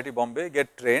come to IIT Bombay,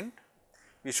 get trained,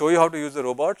 we show you how to use the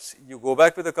robots, you go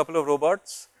back with a couple of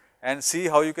robots and see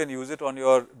how you can use it on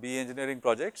your BE engineering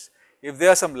projects. If there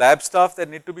are some lab staff that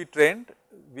need to be trained,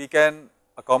 we can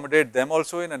accommodate them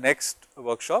also in a next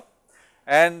workshop,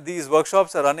 and these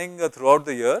workshops are running throughout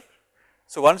the year.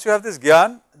 So once you have this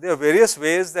Gyan, there are various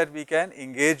ways that we can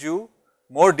engage you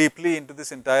more deeply into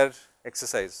this entire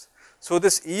exercise. So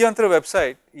this Yantra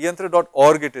website,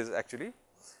 yantra.org it is actually,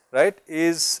 right,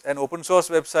 is an open source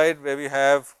website where we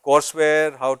have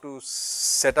courseware, how to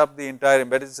set up the entire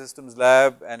embedded systems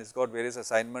lab, and it's got various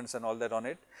assignments and all that on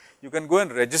it. You can go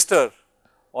and register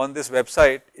on this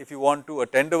website if you want to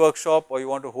attend a workshop or you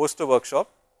want to host a workshop,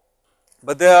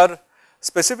 but there are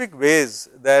specific ways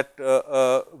that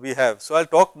we have. So I'll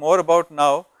talk more about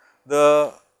now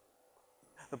the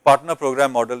partner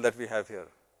program model that we have here.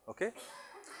 Okay.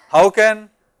 How can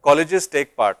colleges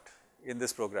take part in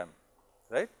this program,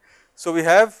 right? So we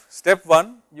have step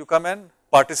 1, you come and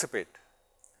participate.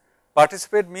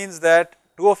 Participate means that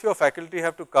 2 of your faculty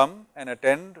have to come and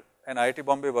attend an IIT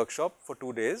Bombay workshop for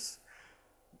 2 days.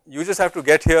 You just have to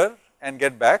get here and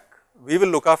get back. We will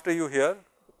look after you here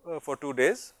for 2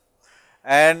 days,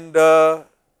 and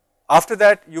after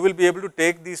that you will be able to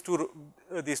take these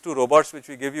two robots which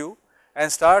we give you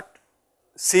and start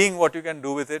seeing what you can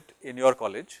do with it in your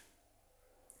college.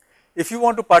 If you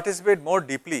want to participate more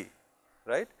deeply,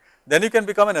 right, then you can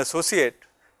become an associate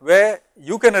where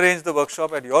you can arrange the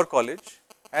workshop at your college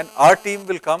and our team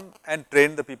will come and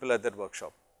train the people at that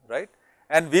workshop, right,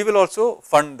 and we will also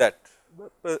fund that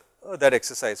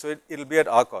exercise. So it will be at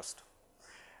our cost.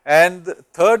 And the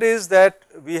third is that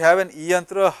we have an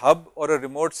Yantra hub or a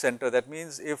remote center. That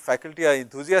means if faculty are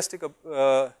enthusiastic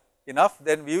enough,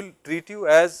 then we will treat you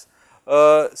as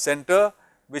a center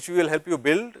which we will help you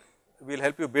build. We will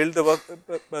help you build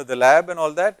the lab and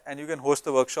all that, and you can host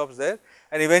the workshops there,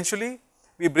 and eventually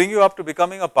we bring you up to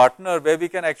becoming a partner where we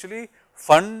can actually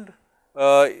fund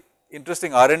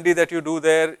interesting R&D that you do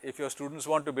there. If your students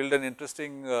want to build an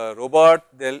interesting robot,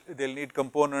 they'll need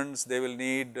components, they will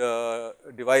need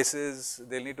devices,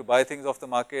 they'll need to buy things off the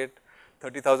market,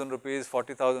 30,000 rupees,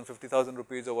 40,000, 50,000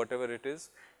 rupees or whatever it is.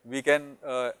 We can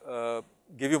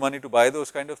give you money to buy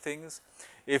those kind of things.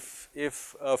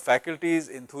 If faculty is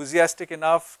enthusiastic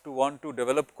enough to want to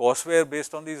develop courseware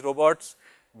based on these robots,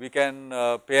 we can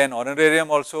pay an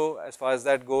honorarium also as far as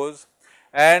that goes.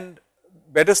 And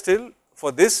better still,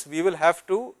 for this we will have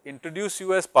to introduce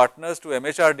you as partners to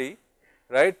MHRD,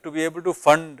 right, to be able to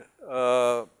fund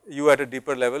you at a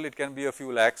deeper level. It can be a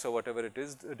few lakhs or whatever it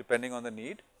is depending on the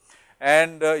need,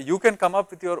 and you can come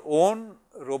up with your own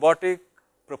robotic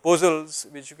proposals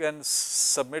which you can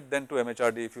submit then to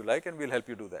MHRD if you like, and we will help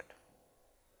you do that.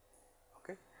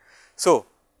 Okay. So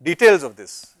details of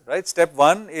this, right. Step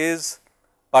 1 is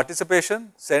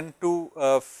participation, send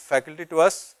 2 faculty to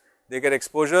us, they get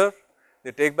exposure,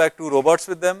 they take back 2 robots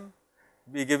with them,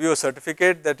 we give you a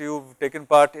certificate that you have taken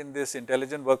part in this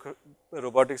intelligent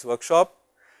robotics workshop.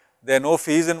 There are no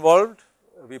fees involved,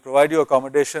 we provide you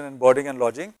accommodation and boarding and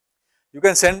lodging. You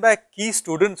can send back key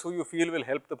students who you feel will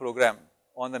help the program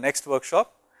on the next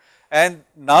workshop, and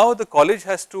now the college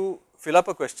has to fill up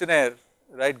a questionnaire,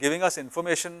 right, giving us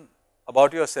information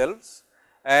about yourselves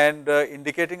and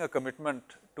indicating a commitment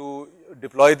to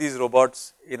deploy these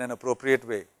robots in an appropriate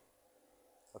way.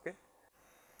 Okay.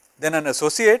 Then an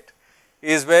associate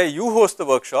is where you host the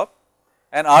workshop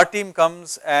and our team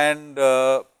comes and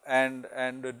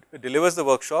delivers the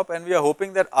workshop, and we are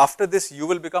hoping that after this you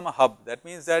will become a hub. That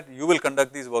means that you will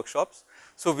conduct these workshops.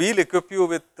 So, we will equip you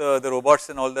with the robots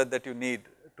and all that you need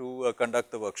to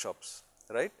conduct the workshops,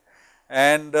 right.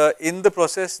 And in the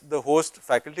process the host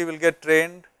faculty will get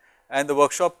trained, and the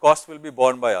workshop cost will be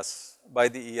borne by us, by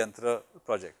the Yantra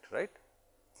project, right.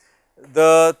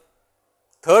 The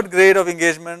third grade of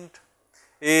engagement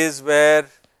is where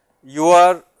you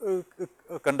are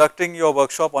conducting your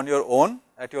workshop on your own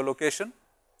at your location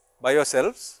by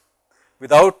yourselves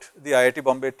without the IIT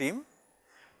Bombay team.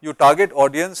 You target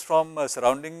audience from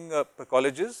surrounding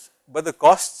colleges, but the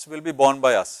costs will be borne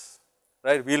by us,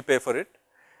 right. We will pay for it,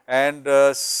 and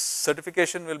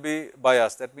certification will be by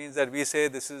us. That means that we say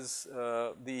this is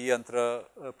the Yantra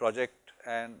project,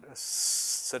 and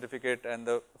certificate, and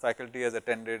the faculty has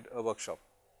attended a workshop.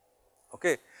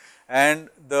 Okay. And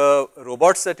the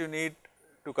robots that you need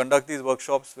to conduct these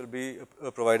workshops will be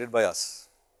provided by us,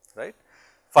 right.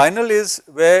 Final is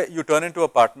where you turn into a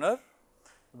partner,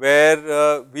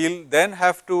 where we will then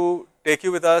have to take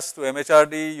you with us to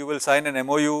MHRD, you will sign an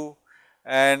MOU,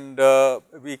 and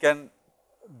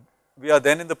we are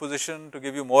then in the position to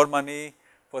give you more money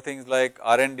for things like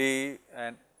R&D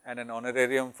and an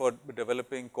honorarium for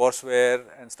developing courseware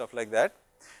and stuff like that.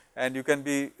 And you can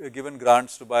be given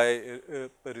grants to buy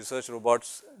research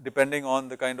robots depending on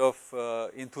the kind of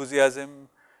enthusiasm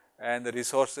and the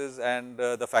resources and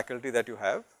the faculty that you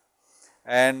have.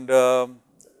 And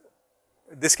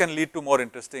this can lead to more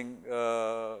interesting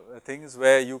things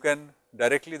where you can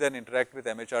directly then interact with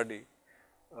MHRD,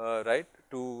 right,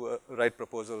 to write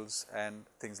proposals and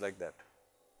things like that.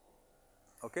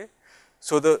 Okay.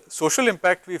 So, the social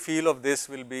impact we feel of this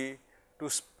will be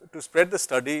to spread the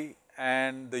study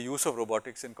and the use of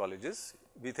robotics in colleges.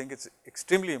 We think it is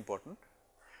extremely important.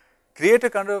 Create a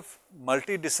kind of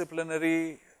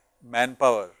multidisciplinary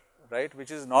manpower, right, which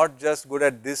is not just good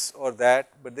at this or that,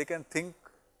 but they can think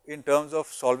in terms of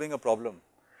solving a problem.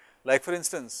 Like for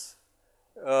instance,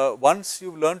 once you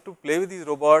have learned to play with these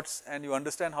robots and you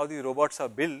understand how these robots are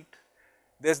built,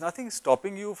 there is nothing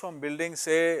stopping you from building,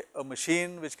 say, a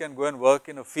machine which can go and work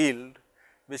in a field,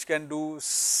 which can do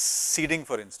seeding,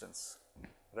 for instance,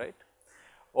 right.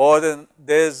 Or then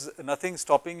there is nothing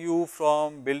stopping you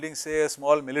from building, say, a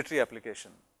small military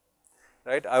application,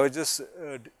 right. I was just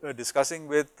discussing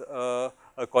with a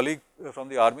colleague from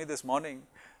the army this morning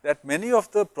that many of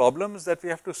the problems that we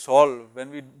have to solve when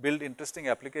we build interesting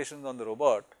applications on the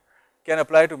robot can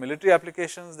apply to military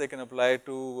applications, they can apply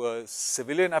to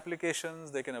civilian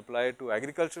applications, they can apply to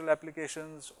agricultural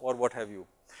applications or what have you.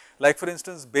 Like for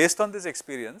instance, based on this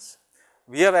experience,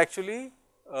 we have actually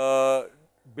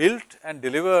built and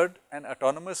delivered an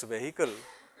autonomous vehicle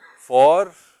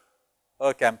for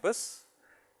a campus,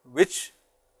 which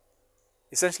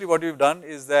essentially what we have done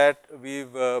is that we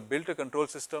have built a control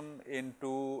system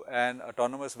into an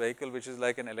autonomous vehicle which is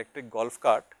like an electric golf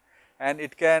cart, and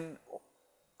it can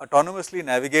autonomously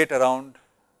navigate around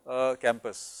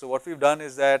campus. So, what we have done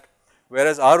is that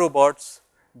whereas our robots,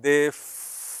 they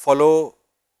follow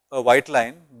a white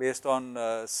line based on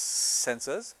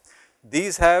sensors,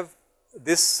 these have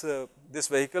this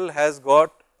vehicle has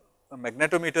got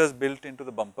magnetometers built into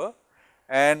the bumper,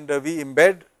 and we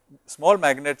embed small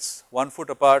magnets 1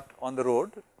 foot apart on the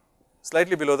road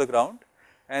slightly below the ground,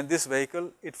 and this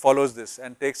vehicle, it follows this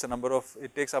and takes a number of,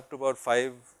 it takes up to about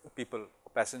 5 people,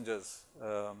 passengers.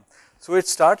 So, it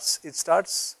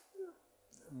starts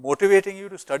motivating you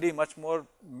to study much more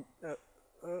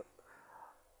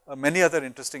many other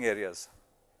interesting areas.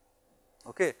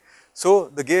 Okay. So,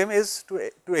 the game is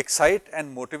to excite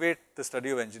and motivate the study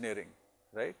of engineering,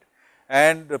 right,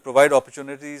 and provide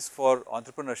opportunities for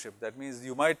entrepreneurship. That means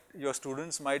your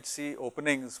students might see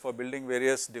openings for building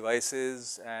various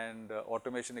devices and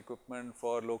automation equipment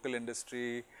for local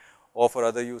industry or for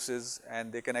other uses,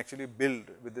 and they can actually build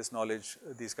with this knowledge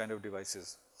these kind of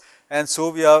devices. And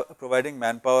so, we are providing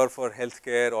manpower for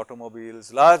healthcare,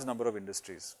 automobiles, large number of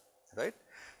industries, right,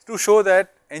 to show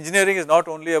that engineering is not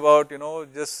only about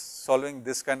just solving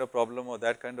this kind of problem or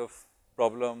that kind of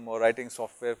problem or writing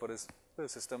software for a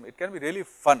system. It can be really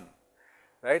fun,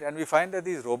 right, and we find that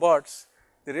these robots,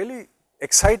 they really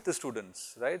excite the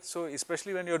students, right. So,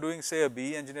 especially when you are doing, say, a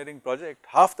BE engineering project,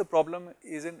 half the problem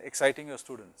is in exciting your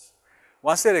students.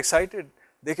 Once they are excited,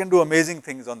 they can do amazing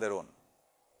things on their own.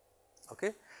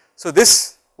 Okay. So,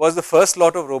 this was the first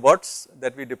lot of robots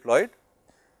that we deployed.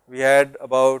 We had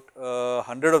about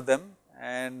 100 of them,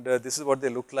 and this is what they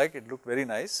looked like. It looked very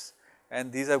nice,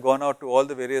 and these have gone out to all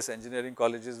the various engineering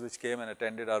colleges which came and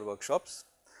attended our workshops.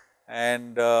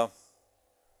 And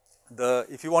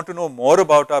if you want to know more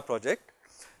about our project,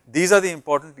 these are the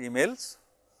important emails.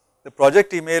 The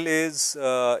project email is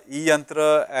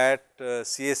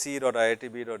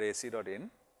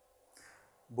eyantra@cse.iitb.ac.in.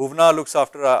 Bhuvna looks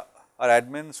after our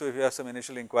admin, so if you have some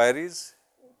initial inquiries,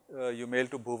 you mail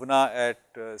to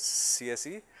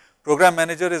bhuvna@CSE. Program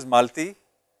manager is Malti,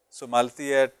 so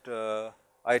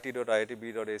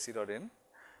malti@it.iitb.ac.in,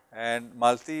 and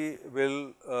Malti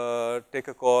will take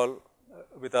a call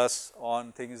with us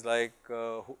on things like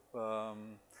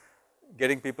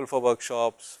getting people for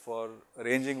workshops, for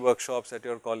arranging workshops at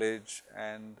your college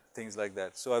and things like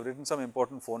that. So, I have written some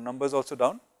important phone numbers also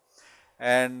down,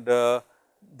 and there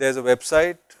is a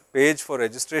website page for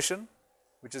registration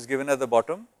which is given at the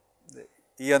bottom,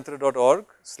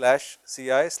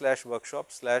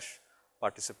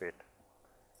 eyantra.org/ci/workshop/participate.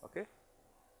 Okay.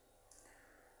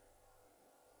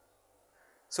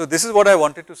 So, this is what I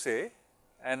wanted to say,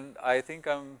 and I think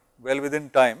I am well within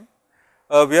time.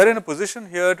 We are in a position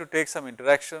here to take some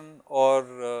interaction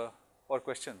or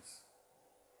questions.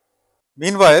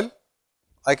 Meanwhile,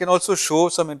 I can also show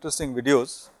some interesting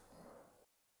videos.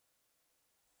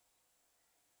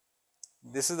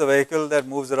 This is the vehicle that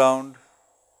moves around.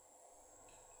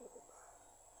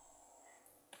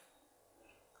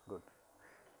 Good.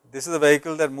 This is the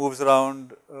vehicle that moves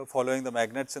around following the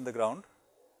magnets in the ground.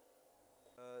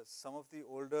 Some of the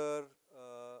older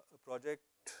project.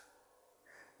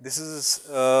 This is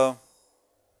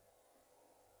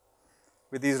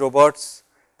with these robots.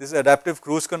 This is adaptive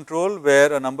cruise control,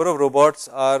 where a number of robots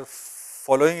are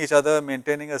following each other,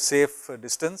 maintaining a safe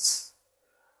distance,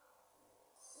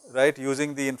 right,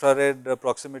 using the infrared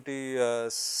proximity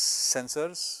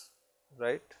sensors,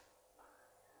 right.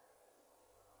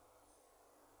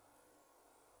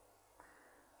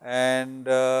 And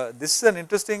this is an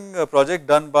interesting project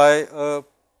done by a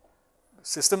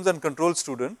systems and control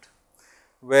student,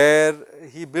 where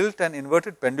he built an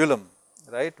inverted pendulum,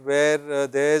 right, where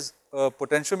there is a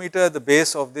potentiometer at the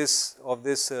base of this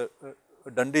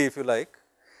dundee, if you like,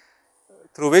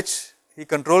 through which he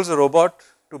controls a robot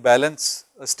to balance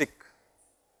a stick.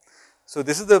 So,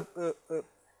 this is the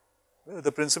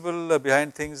principle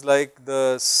behind things like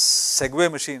the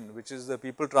Segway machine, which is the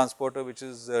people transporter, which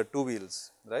is 2 wheels,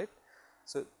 right.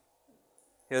 So,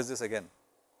 here is this again.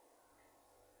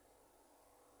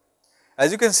 As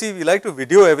you can see, we like to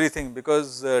video everything,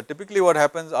 because typically what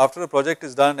happens after a project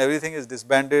is done, everything is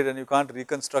disbanded and you can't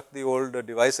reconstruct the old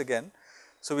device again.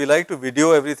 So, we like to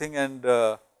video everything and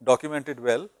document it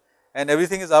well, and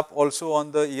everything is up also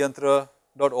on the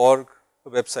eyantra.org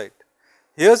website.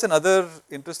 Here is another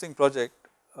interesting project.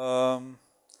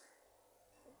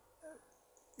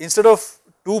 Instead of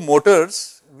 2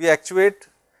 motors, we actuate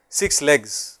 6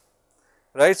 legs,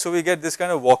 right. So, we get this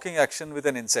kind of walking action with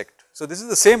an insect. So, this is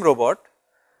the same robot,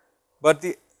 but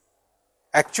the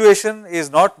actuation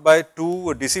is not by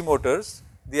 2 DC motors,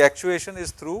 the actuation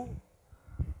is through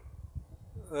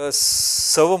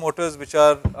servo motors which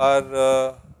are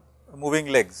moving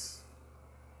legs.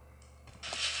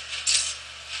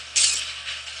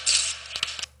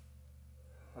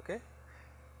 Okay.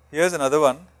 Here is another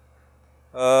one.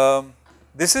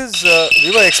 This is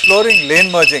we were exploring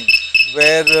lane merging,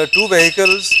 where 2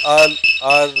 vehicles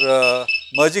are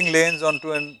merging lanes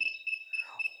onto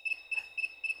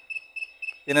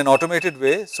in an automated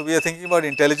way. So, we are thinking about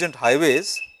intelligent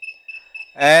highways,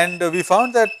 and we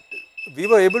found that we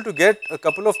were able to get a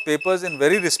couple of papers in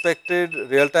very respected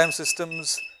real time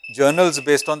systems journals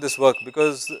based on this work,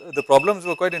 because the problems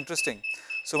were quite interesting.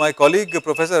 So, my colleague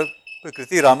Professor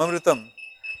Kriti Ramamritam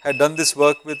had done this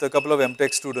work with a couple of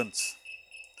MTech students,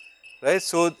 right.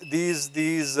 So, these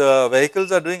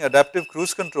vehicles are doing adaptive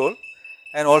cruise control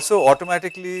and also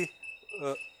automatically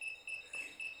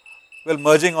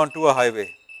merging onto a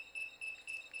highway.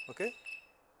 Okay.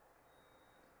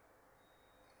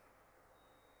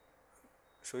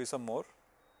 Show you some more.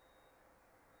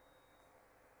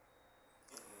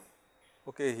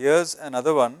 Okay, here is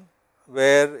another one,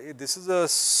 where this is a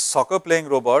soccer playing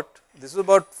robot. This is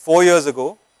about 4 years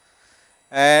ago,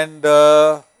 and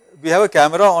we have a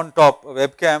camera on top, a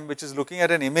webcam, which is looking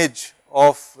at an image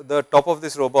of the top of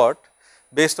this robot,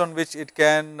 based on which it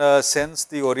can sense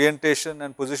the orientation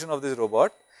and position of this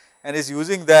robot, and is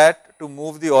using that to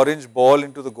move the orange ball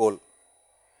into the goal,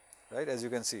 right, as you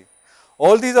can see.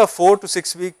 All these are 4 to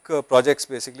 6 week projects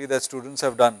basically that students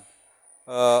have done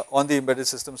on the embedded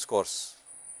systems course.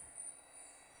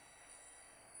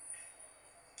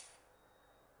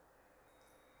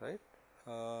 Right.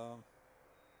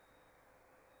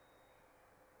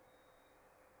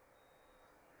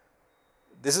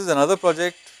 This is another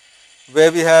project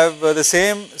where we have the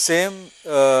same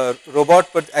robot,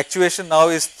 but actuation now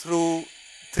is through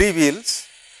 3 wheels,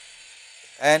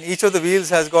 and each of the wheels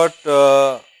has got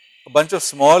a bunch of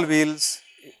small wheels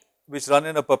which run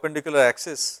in a perpendicular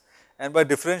axis, and by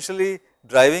differentially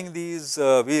driving these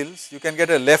wheels you can get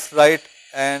a left, right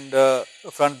and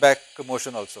front back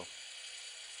motion also.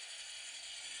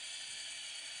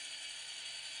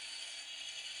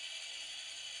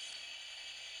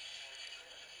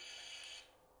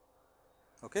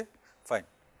 Okay, fine.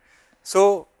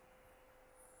 So,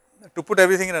 to put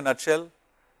everything in a nutshell,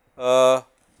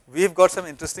 we have got some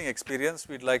interesting experience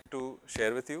we would like to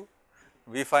share with you.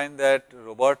 We find that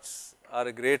robots are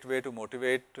a great way to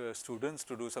motivate students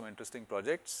to do some interesting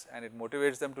projects, and it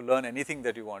motivates them to learn anything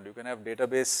that you want. You can have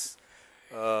database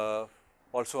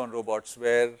also on robots,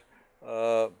 where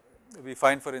we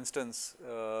find, for instance,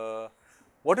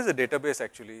 what is a database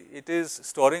actually? It is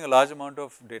storing a large amount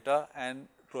of data and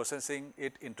processing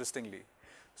it interestingly.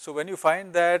 So, when you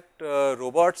find that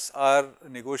robots are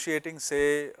negotiating,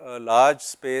 say, a large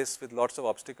space with lots of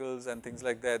obstacles and things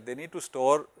like that, they need to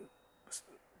store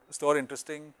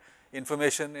interesting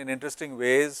information in interesting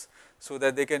ways, so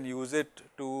that they can use it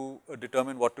to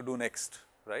determine what to do next,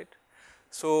 right.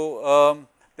 So,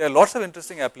 there are lots of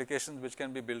interesting applications which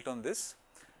can be built on this,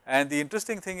 and the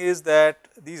interesting thing is that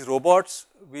these robots,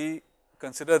 we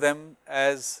consider them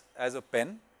as a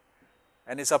pen,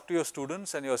 and it is up to your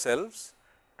students and yourselves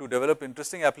to develop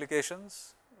interesting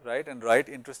applications, right, and write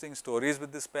interesting stories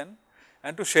with this pen,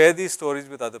 and to share these stories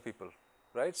with other people,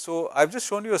 right. So, I have just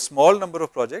shown you a small number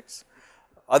of projects.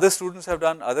 Other students have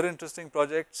done other interesting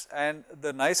projects, and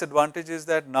the nice advantage is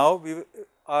that now we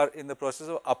are in the process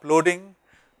of uploading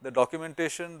the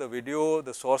documentation, the video,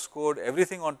 the source code,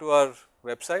 everything onto our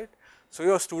website. So,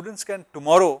 your students can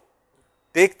tomorrow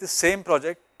take the same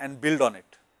project and build on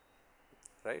it,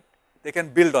 right. They can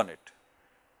build on it.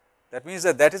 That means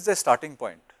that is their starting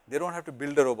point. They do not have to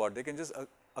build a robot, they can just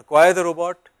acquire the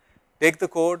robot, take the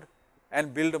code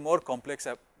and build a more complex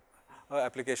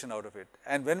application out of it.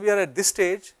 And when we are at this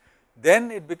stage, then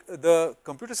the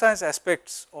computer science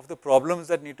aspects of the problems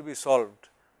that need to be solved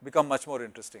become much more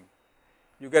interesting.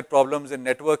 You get problems in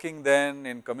networking then,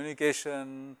 in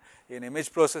communication, in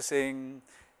image processing,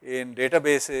 in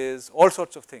databases, all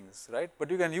sorts of things, right. But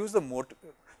you can use the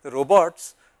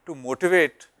robots to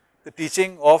motivate the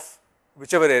teaching of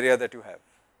whichever area that you have,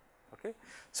 okay.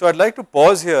 So, I would like to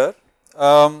pause here.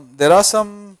 There are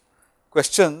some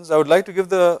questions. I would like to give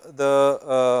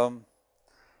the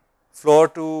floor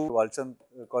to Walchand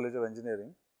College of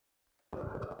Engineering.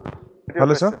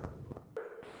 Hello, sir.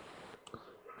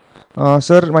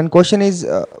 Sir, my question is,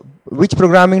 which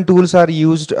programming tools are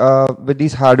used with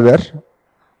this hardware?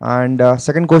 And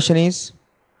second question is,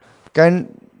 can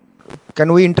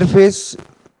we interface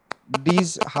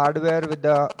these hardware with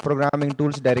the programming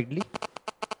tools directly?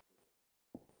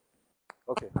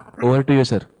 Okay. Over to you,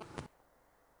 sir.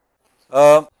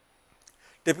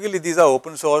 Typically, these are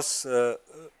open source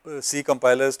C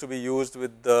compilers to be used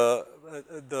with the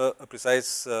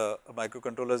precise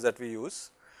microcontrollers that we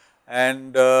use,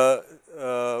 and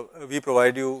we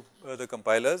provide you the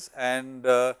compilers, and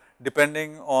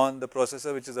depending on the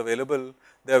processor which is available,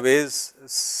 there are ways,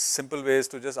 simple ways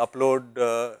to just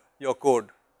upload your code,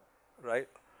 right,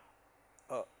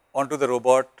 onto the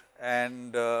robot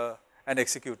and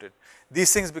execute it.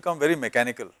 These things become very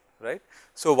mechanical, right.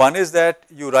 So, one is that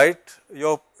you write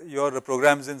your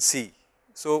programs in C.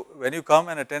 So, when you come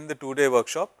and attend the 2-day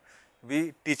workshop,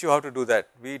 we teach you how to do that.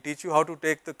 We teach you how to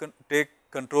take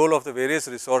control of the various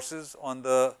resources on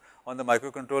the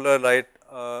microcontroller,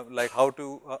 like how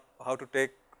to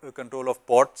take control of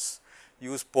ports,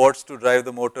 use ports to drive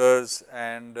the motors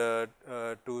and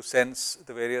to sense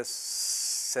the various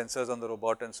sensors on the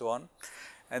robot and so on.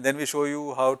 And then we show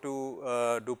you how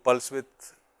to do pulse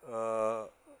width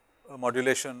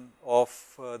modulation of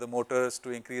the motors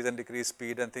to increase and decrease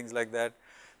speed and things like that.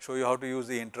 Show you how to use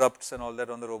the interrupts and all that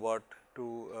on the robot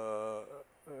to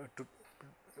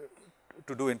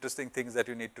do interesting things that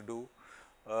you need to do,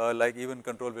 like even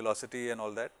control velocity and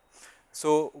all that.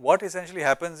 So, what essentially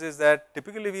happens is that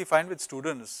typically we find with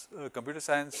students, computer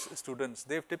science students,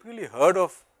 they have typically heard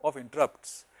of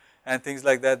interrupts and things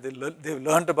like that. They have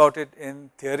learned about it in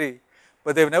theory,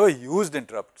 but they have never used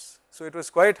interrupts. So, it was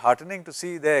quite heartening to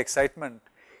see their excitement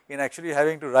in actually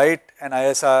having to write an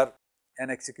ISR and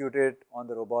execute it on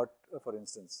the robot, for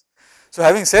instance. So,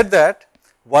 having said that,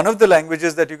 one of the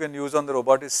languages that you can use on the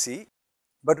robot is C,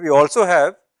 but we also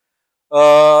have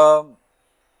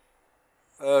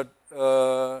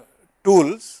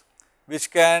tools which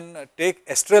can take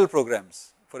STRL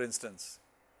programs, for instance.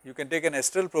 You can take an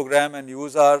STRL program and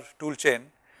use our tool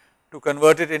chain to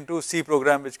convert it into C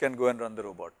program which can go and run the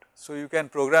robot. So, you can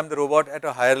program the robot at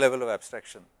a higher level of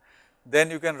abstraction.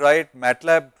 Then you can write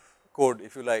MATLAB code,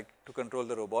 if you like, to control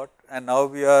the robot, and now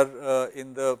we are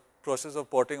in the process of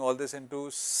porting all this into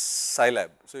Scilab.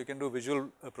 So, you can do visual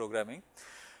programming.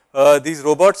 These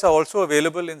robots are also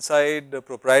available inside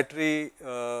proprietary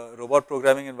robot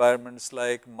programming environments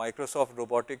like Microsoft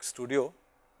Robotics Studio.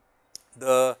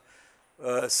 The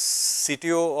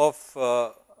CTO of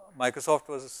Microsoft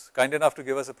was kind enough to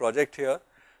give us a project here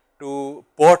to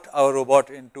port our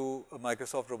robot into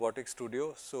Microsoft Robotics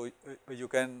Studio. So, you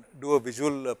can do a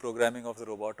visual programming of the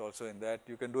robot also in that.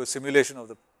 You can do a simulation of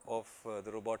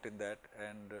the robot in that,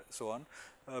 and so on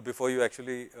before you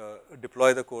actually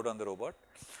deploy the code on the robot.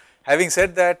 Having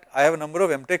said that, I have a number of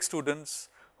MTech students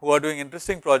who are doing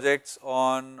interesting projects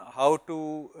on how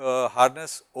to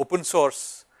harness open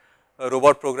source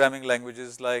robot programming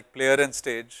languages like Player and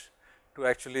Stage to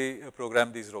actually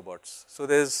program these robots. So,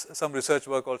 there is some research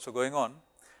work also going on,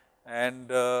 and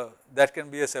that can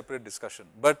be a separate discussion.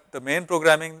 But the main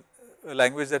programming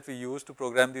language that we use to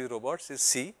program these robots is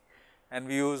C, and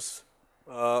we use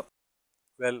well,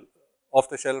 off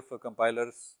the shelf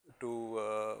compilers to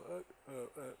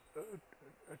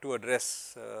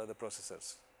address the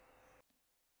processors.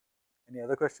 Any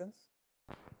other questions?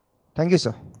 Thank you,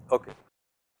 sir. Okay.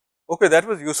 Okay, that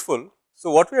was useful. So,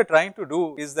 what we are trying to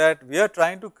do is that we are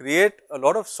trying to create a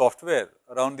lot of software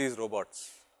around these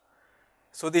robots.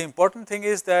 So, the important thing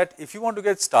is that if you want to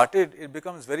get started, it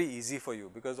becomes very easy for you,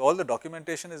 because all the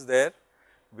documentation is there,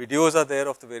 videos are there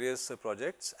of the various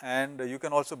projects, and you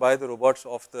can also buy the robots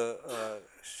off the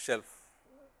shelf,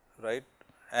 right,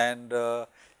 and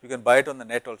you can buy it on the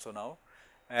net also now.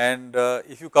 And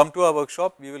if you come to our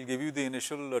workshop, we will give you the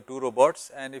initial 2 robots,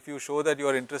 and if you show that you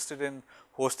are interested in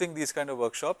hosting these kind of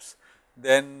workshops,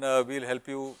 then we will help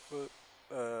you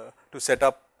to set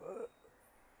up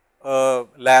a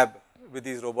lab with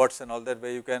these robots and all that,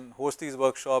 where you can host these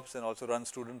workshops and also run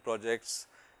student projects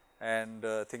and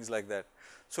things like that.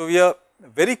 So, we are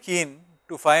very keen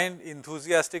to find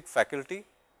enthusiastic faculty,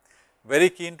 very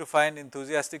keen to find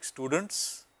enthusiastic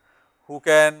students who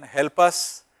can help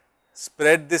us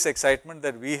spread this excitement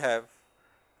that we have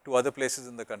to other places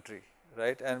in the country,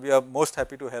 right, and we are most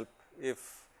happy to help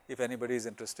if anybody is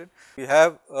interested. We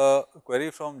have a query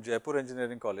from Jaipur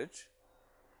Engineering College.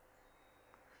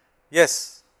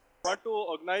 Yes. I want to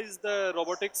organize the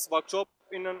robotics workshop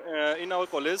in our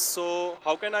college. So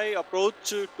how can I approach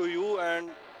to you, and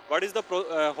what is the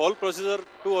whole procedure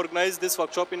to organize this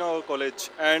workshop in our college?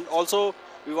 And also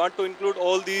we want to include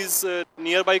all these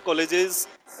nearby colleges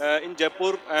in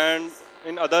Jaipur and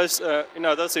in other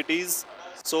cities.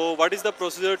 So what is the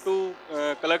procedure to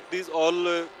collect these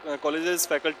all colleges,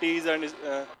 faculties and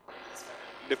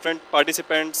different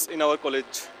participants in our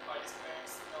college?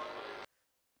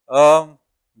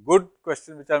 Good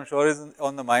question, which I am sure is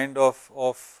on the mind of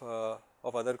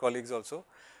other colleagues also.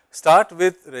 Start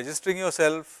with registering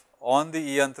yourself on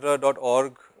the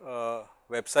yantra.org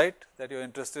website that you are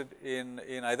interested in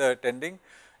either attending.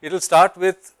 It will start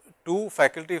with 2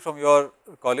 faculty from your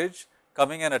college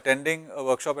coming and attending a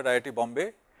workshop at IIT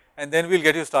Bombay, and then we will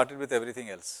get you started with everything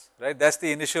else, right. That is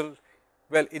the initial,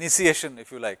 well, initiation,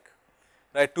 if you like,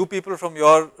 right. 2 people from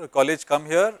your college come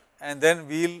here, and then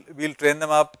we'll train them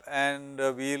up, and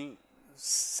we'll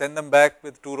send them back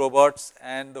with 2 robots,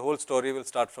 and the whole story will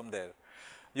start from there.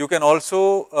 You can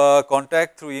also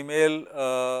contact through email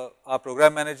our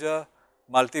program manager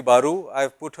Malti Baru. I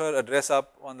have put her address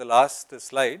up on the last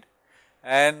slide,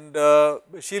 and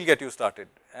she will get you started.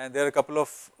 And there are a couple of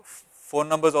phone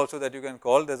numbers also that you can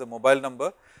call. There is a mobile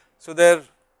number. So, there are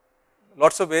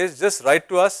lots of ways. Just write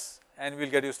to us and we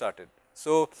will get you started.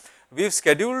 So, we have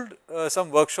scheduled some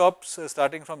workshops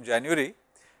starting from January,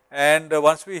 and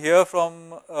once we hear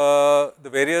from the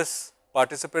various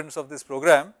participants of this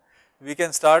program, we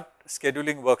can start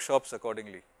scheduling workshops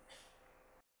accordingly.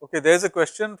 Okay, there is a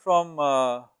question from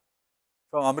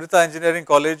Amrita Engineering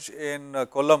College in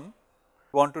Kollam.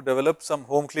 Want to develop some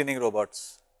home cleaning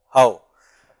robots. How?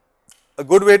 A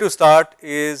good way to start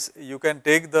is you can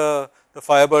take the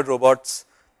Firebird robots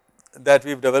that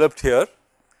we have developed here,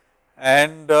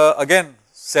 and again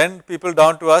send people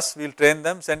down to us, we will train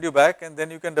them, send you back, and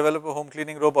then you can develop a home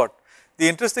cleaning robot. The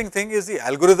interesting thing is the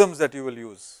algorithms that you will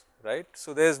use, right.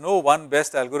 So, there is no one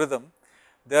best algorithm.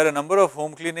 There are a number of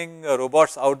home cleaning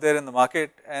robots out there in the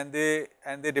market, and they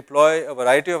deploy a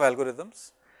variety of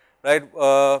algorithms, right.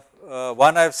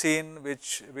 One I have seen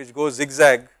which goes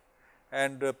zigzag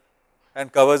and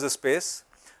covers a space.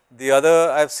 The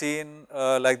other I have seen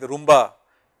like the Roomba,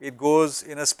 it goes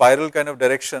in a spiral kind of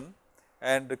direction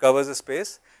and covers a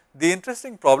space. The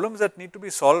interesting problems that need to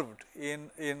be solved in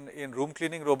room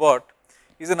cleaning robot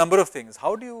is a number of things.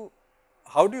 How do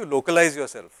you localize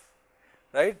yourself?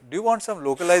 right? Do you want some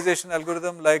localization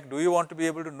algorithm, like do you want to be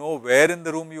able to know where in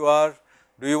the room you are?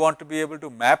 Do you want to be able to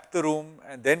map the room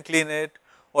and then clean it?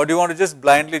 Or do you want to just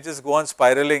blindly just go on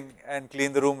spiraling and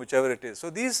clean the room, whichever it is? So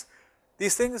these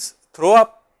things throw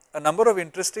up a number of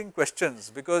interesting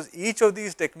questions, because each of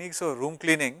these techniques of room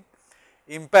cleaning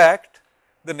impact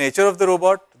the nature of the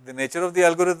robot, the nature of the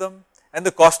algorithm, and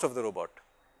the cost of the robot,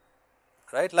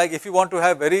 right? Like if you want to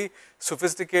have very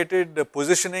sophisticated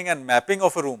positioning and mapping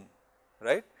of a room,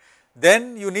 right,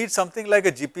 then you need something like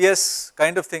a GPS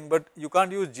kind of thing, but you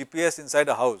can't use GPS inside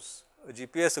a house. A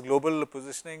GPS, a global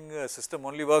positioning system,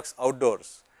 only works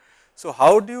outdoors. So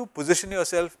how do you position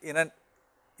yourself in an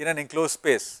enclosed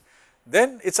space?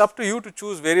 Then it's up to you to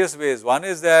choose various ways. One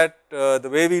is that the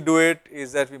way we do it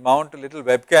is that we mount a little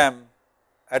webcam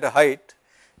at a height,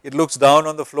 it looks down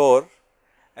on the floor,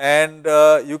 and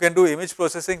you can do image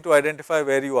processing to identify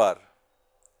where you are,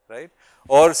 right?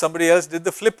 Or somebody else did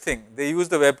the flip thing, they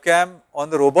used the webcam on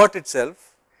the robot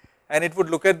itself, and it would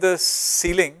look at the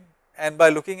ceiling, and by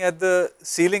looking at the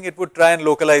ceiling it would try and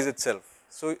localize itself.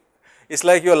 So it's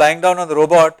like you are lying down on the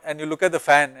robot and you look at the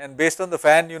fan, and based on the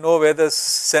fan you know where the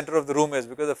center of the room is,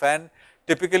 because the fan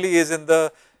typically is in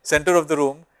the center of the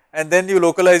room, and then you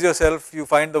localize yourself, you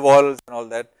find the walls and all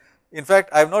that. In fact,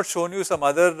 I have not shown you some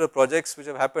other projects which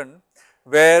have happened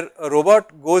where a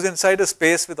robot goes inside a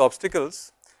space with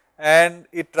obstacles and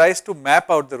it tries to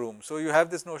map out the room. So you have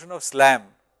this notion of SLAM,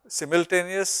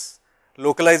 simultaneous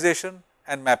localization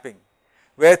and mapping,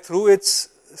 where through its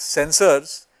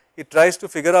sensors it tries to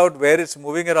figure out where it is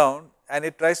moving around and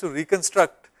it tries to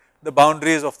reconstruct the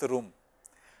boundaries of the room.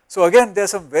 So again, there are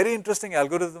some very interesting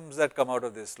algorithms that come out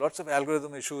of this, lots of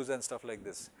algorithm issues and stuff like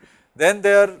this. Then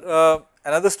there,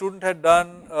 another student had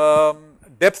done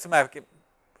depth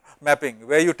mapping,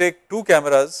 where you take two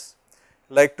cameras,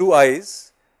 like two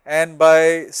eyes, and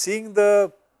by seeing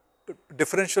the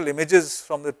differential images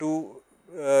from the two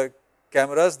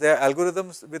cameras, there are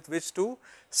algorithms with which to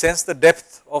sense the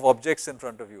depth of objects in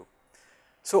front of you.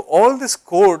 So all this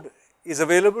code is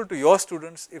available to your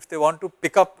students if they want to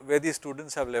pick up where these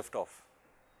students have left off.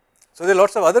 So there are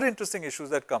lots of other interesting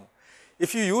issues that come.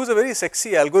 If you use a very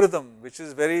sexy algorithm, which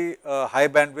is very high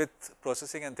bandwidth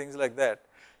processing and things like that,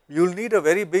 you will need a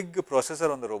very big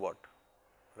processor on the robot,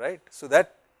 right? So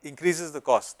that increases the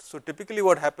cost. So typically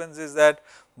what happens is that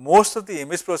most of the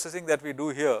image processing that we do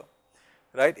here,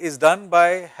 right, is done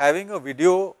by having a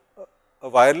video, a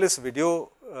wireless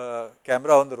video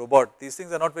camera on the robot. These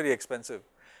things are not very expensive,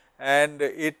 and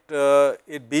it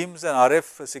beams an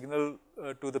RF signal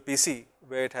to the PC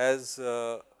where it has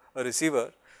a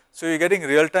receiver. So you are getting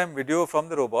real time video from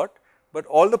the robot, but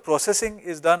all the processing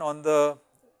is done on the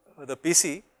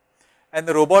PC, and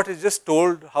the robot is just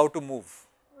told how to move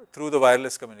through the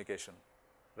wireless communication,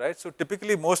 right. So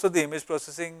typically most of the image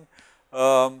processing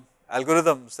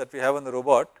algorithms that we have on the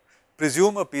robot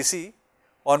presume a PC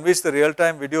on which the real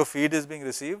time video feed is being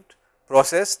received,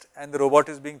 processed, and the robot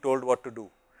is being told what to do.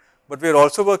 But we are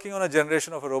also working on a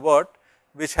generation of a robot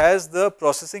which has the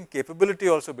processing capability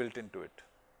also built into it,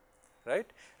 right.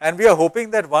 And we are hoping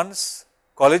that once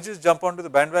colleges jump onto the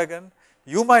bandwagon,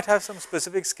 you might have some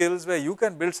specific skills where you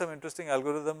can build some interesting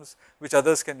algorithms which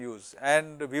others can use.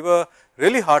 And we were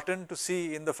really heartened to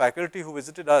see in the faculty who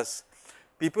visited us,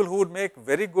 people who would make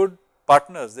very good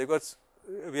partners.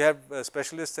 We have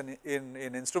specialists in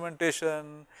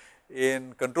instrumentation,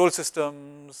 in control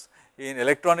systems, in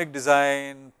electronic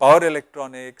design, power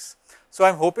electronics. So I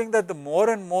am hoping that the more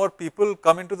and more people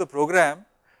come into the program,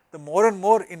 the more and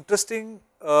more interesting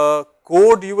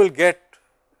code you will get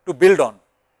to build on,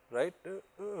 right,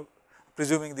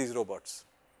 presuming these robots.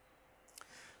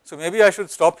 So maybe I should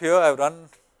stop here, I have run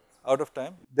out of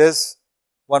time. There is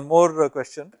one more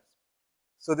question.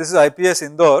 So this is IPS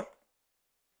Indore.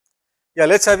 Yeah,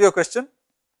 let us have your question.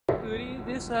 Query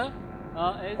is this, as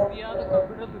we are the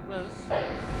computer people,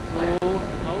 so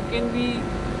how can we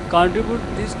contribute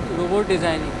this robot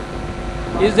designing?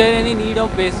 Is there any need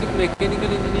of basic mechanical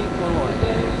engineering or what?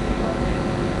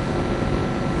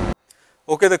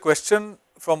 Okay, the question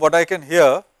from what I can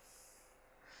hear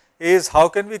is how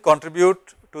can we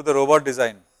contribute to the robot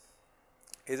design?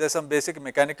 Is there some basic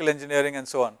mechanical engineering and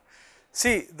so on?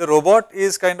 See, the robot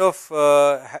is kind of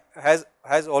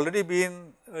has already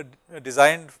been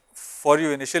designed for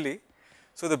you initially.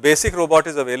 So the basic robot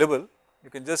is available, you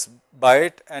can just buy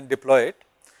it and deploy it,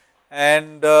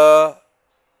 and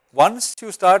once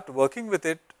you start working with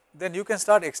it, then you can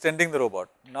start extending the robot.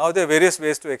 Now there are various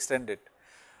ways to extend it.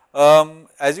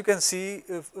 As you can see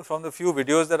from the few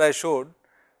videos that I showed,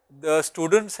 the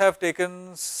students have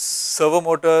taken servo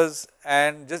motors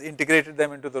and just integrated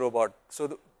them into the robot.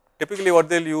 So typically what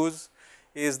they will use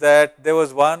is that there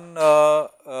was one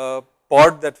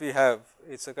pod that we have.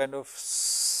 It's a kind of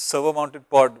servo mounted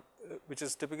pod which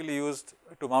is typically used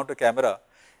to mount a camera,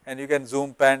 and you can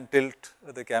zoom, pan, tilt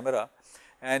the camera,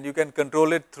 and you can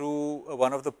control it through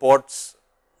one of the ports,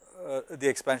 the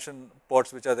expansion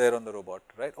ports which are there on the robot,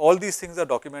 right. All these things are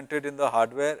documented in the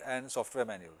hardware and software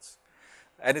manuals,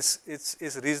 and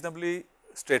it's reasonably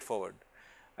straightforward.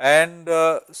 And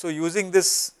so using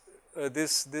this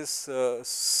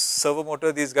servo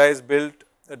motor, these guys built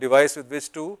a device with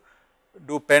which to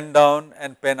do pen down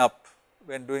and pen up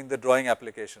when doing the drawing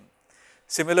application.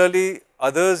 Similarly,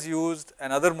 others used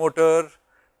another motor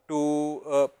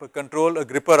to control a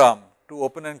gripper arm, to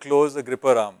open and close a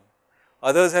gripper arm.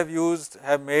 Others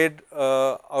have made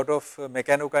out of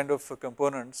mechano kind of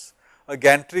components a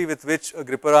gantry with which a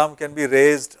gripper arm can be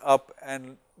raised up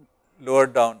and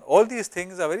lowered down. All these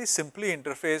things are very simply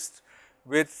interfaced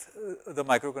with the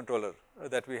microcontroller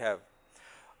that we have.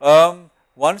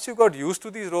 Once you got used to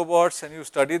these robots and you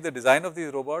studied the design of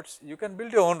these robots, you can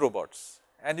build your own robots,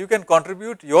 and you can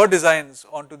contribute your designs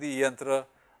onto the Yantra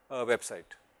website.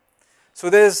 So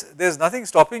there's nothing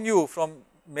stopping you from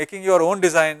making your own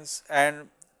designs and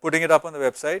putting it up on the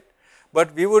website,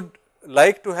 but we would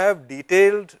like to have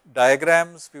detailed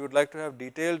diagrams, we would like to have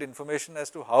detailed information as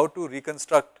to how to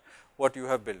reconstruct what you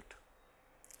have built.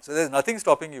 So there is nothing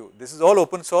stopping you. This is all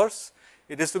open source,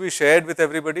 it is to be shared with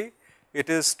everybody, it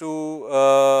is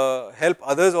to help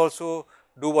others also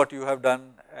do what you have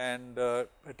done and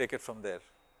take it from there.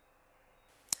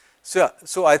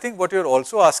 So I think what you are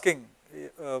also asking,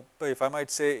 if I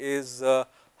might say, is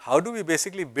how do we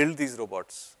basically build these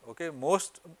robots? Okay,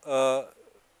 most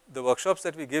the workshops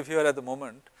that we give here at the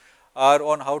moment are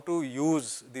on how to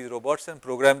use these robots and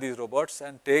program these robots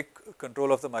and take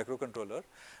control of the microcontroller.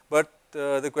 But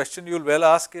the question you will well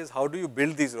ask is, how do you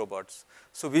build these robots?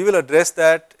 So we will address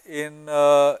that in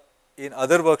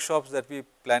other workshops that we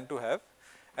plan to have.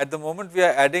 At the moment we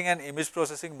are adding an image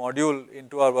processing module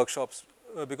into our workshops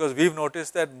because we have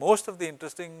noticed that most of the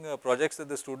interesting projects that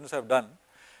the students have done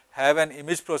have an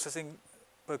image processing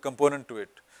component to it.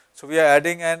 So we are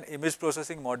adding an image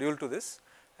processing module to this,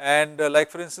 and like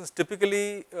for instance,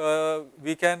 typically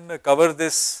we can cover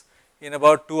this in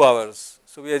about 2 hours.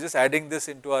 So we are just adding this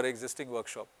into our existing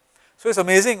workshop. So it's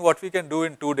amazing what we can do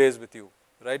in 2 days with you,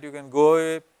 right? You can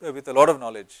go with a lot of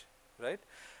knowledge, right?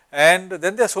 And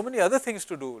then there are so many other things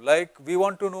to do, like we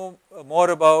want to know more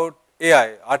about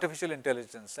AI, artificial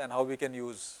intelligence, and how we can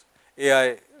use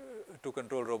AI to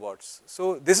control robots.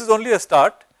 So this is only a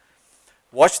start.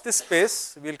 Watch this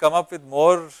space, we will come up with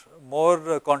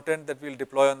more content that we will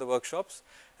deploy on the workshops,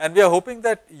 and we are hoping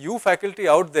that you faculty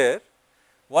out there,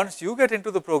 once you get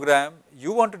into the program,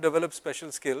 you want to develop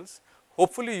special skills,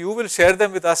 hopefully you will share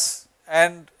them with us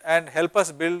and help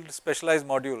us build specialized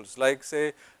modules, like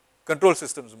say control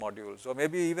systems modules, or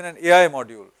maybe even an AI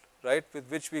module, right, with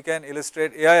which we can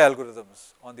illustrate AI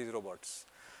algorithms on these robots.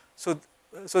 So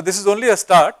this is only a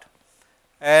start,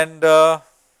 and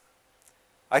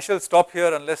I shall stop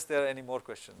here unless there are any more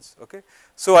questions. Okay.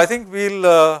 So I think we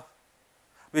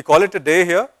call it a day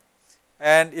here,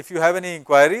 and if you have any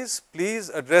inquiries, please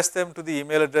address them to the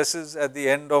email addresses at the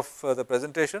end of the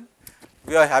presentation.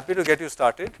 We are happy to get you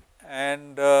started,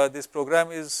 and this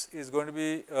program is going to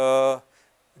be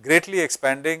greatly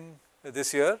expanding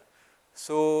this year.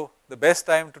 So the best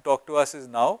time to talk to us is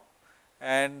now,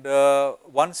 and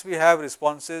once we have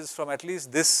responses from at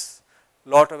least this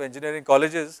lot of engineering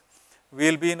colleges, we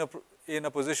will be in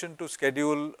a position to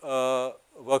schedule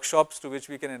workshops to which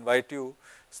we can invite you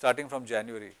starting from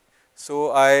January.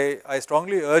 So I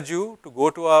strongly urge you to go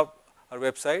to our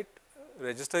website,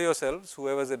 register yourselves,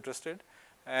 whoever is interested,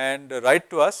 and write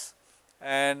to us,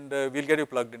 and we will get you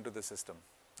plugged into the system.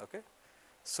 Okay.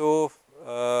 So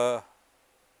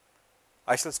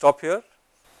I shall stop here.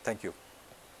 Thank you.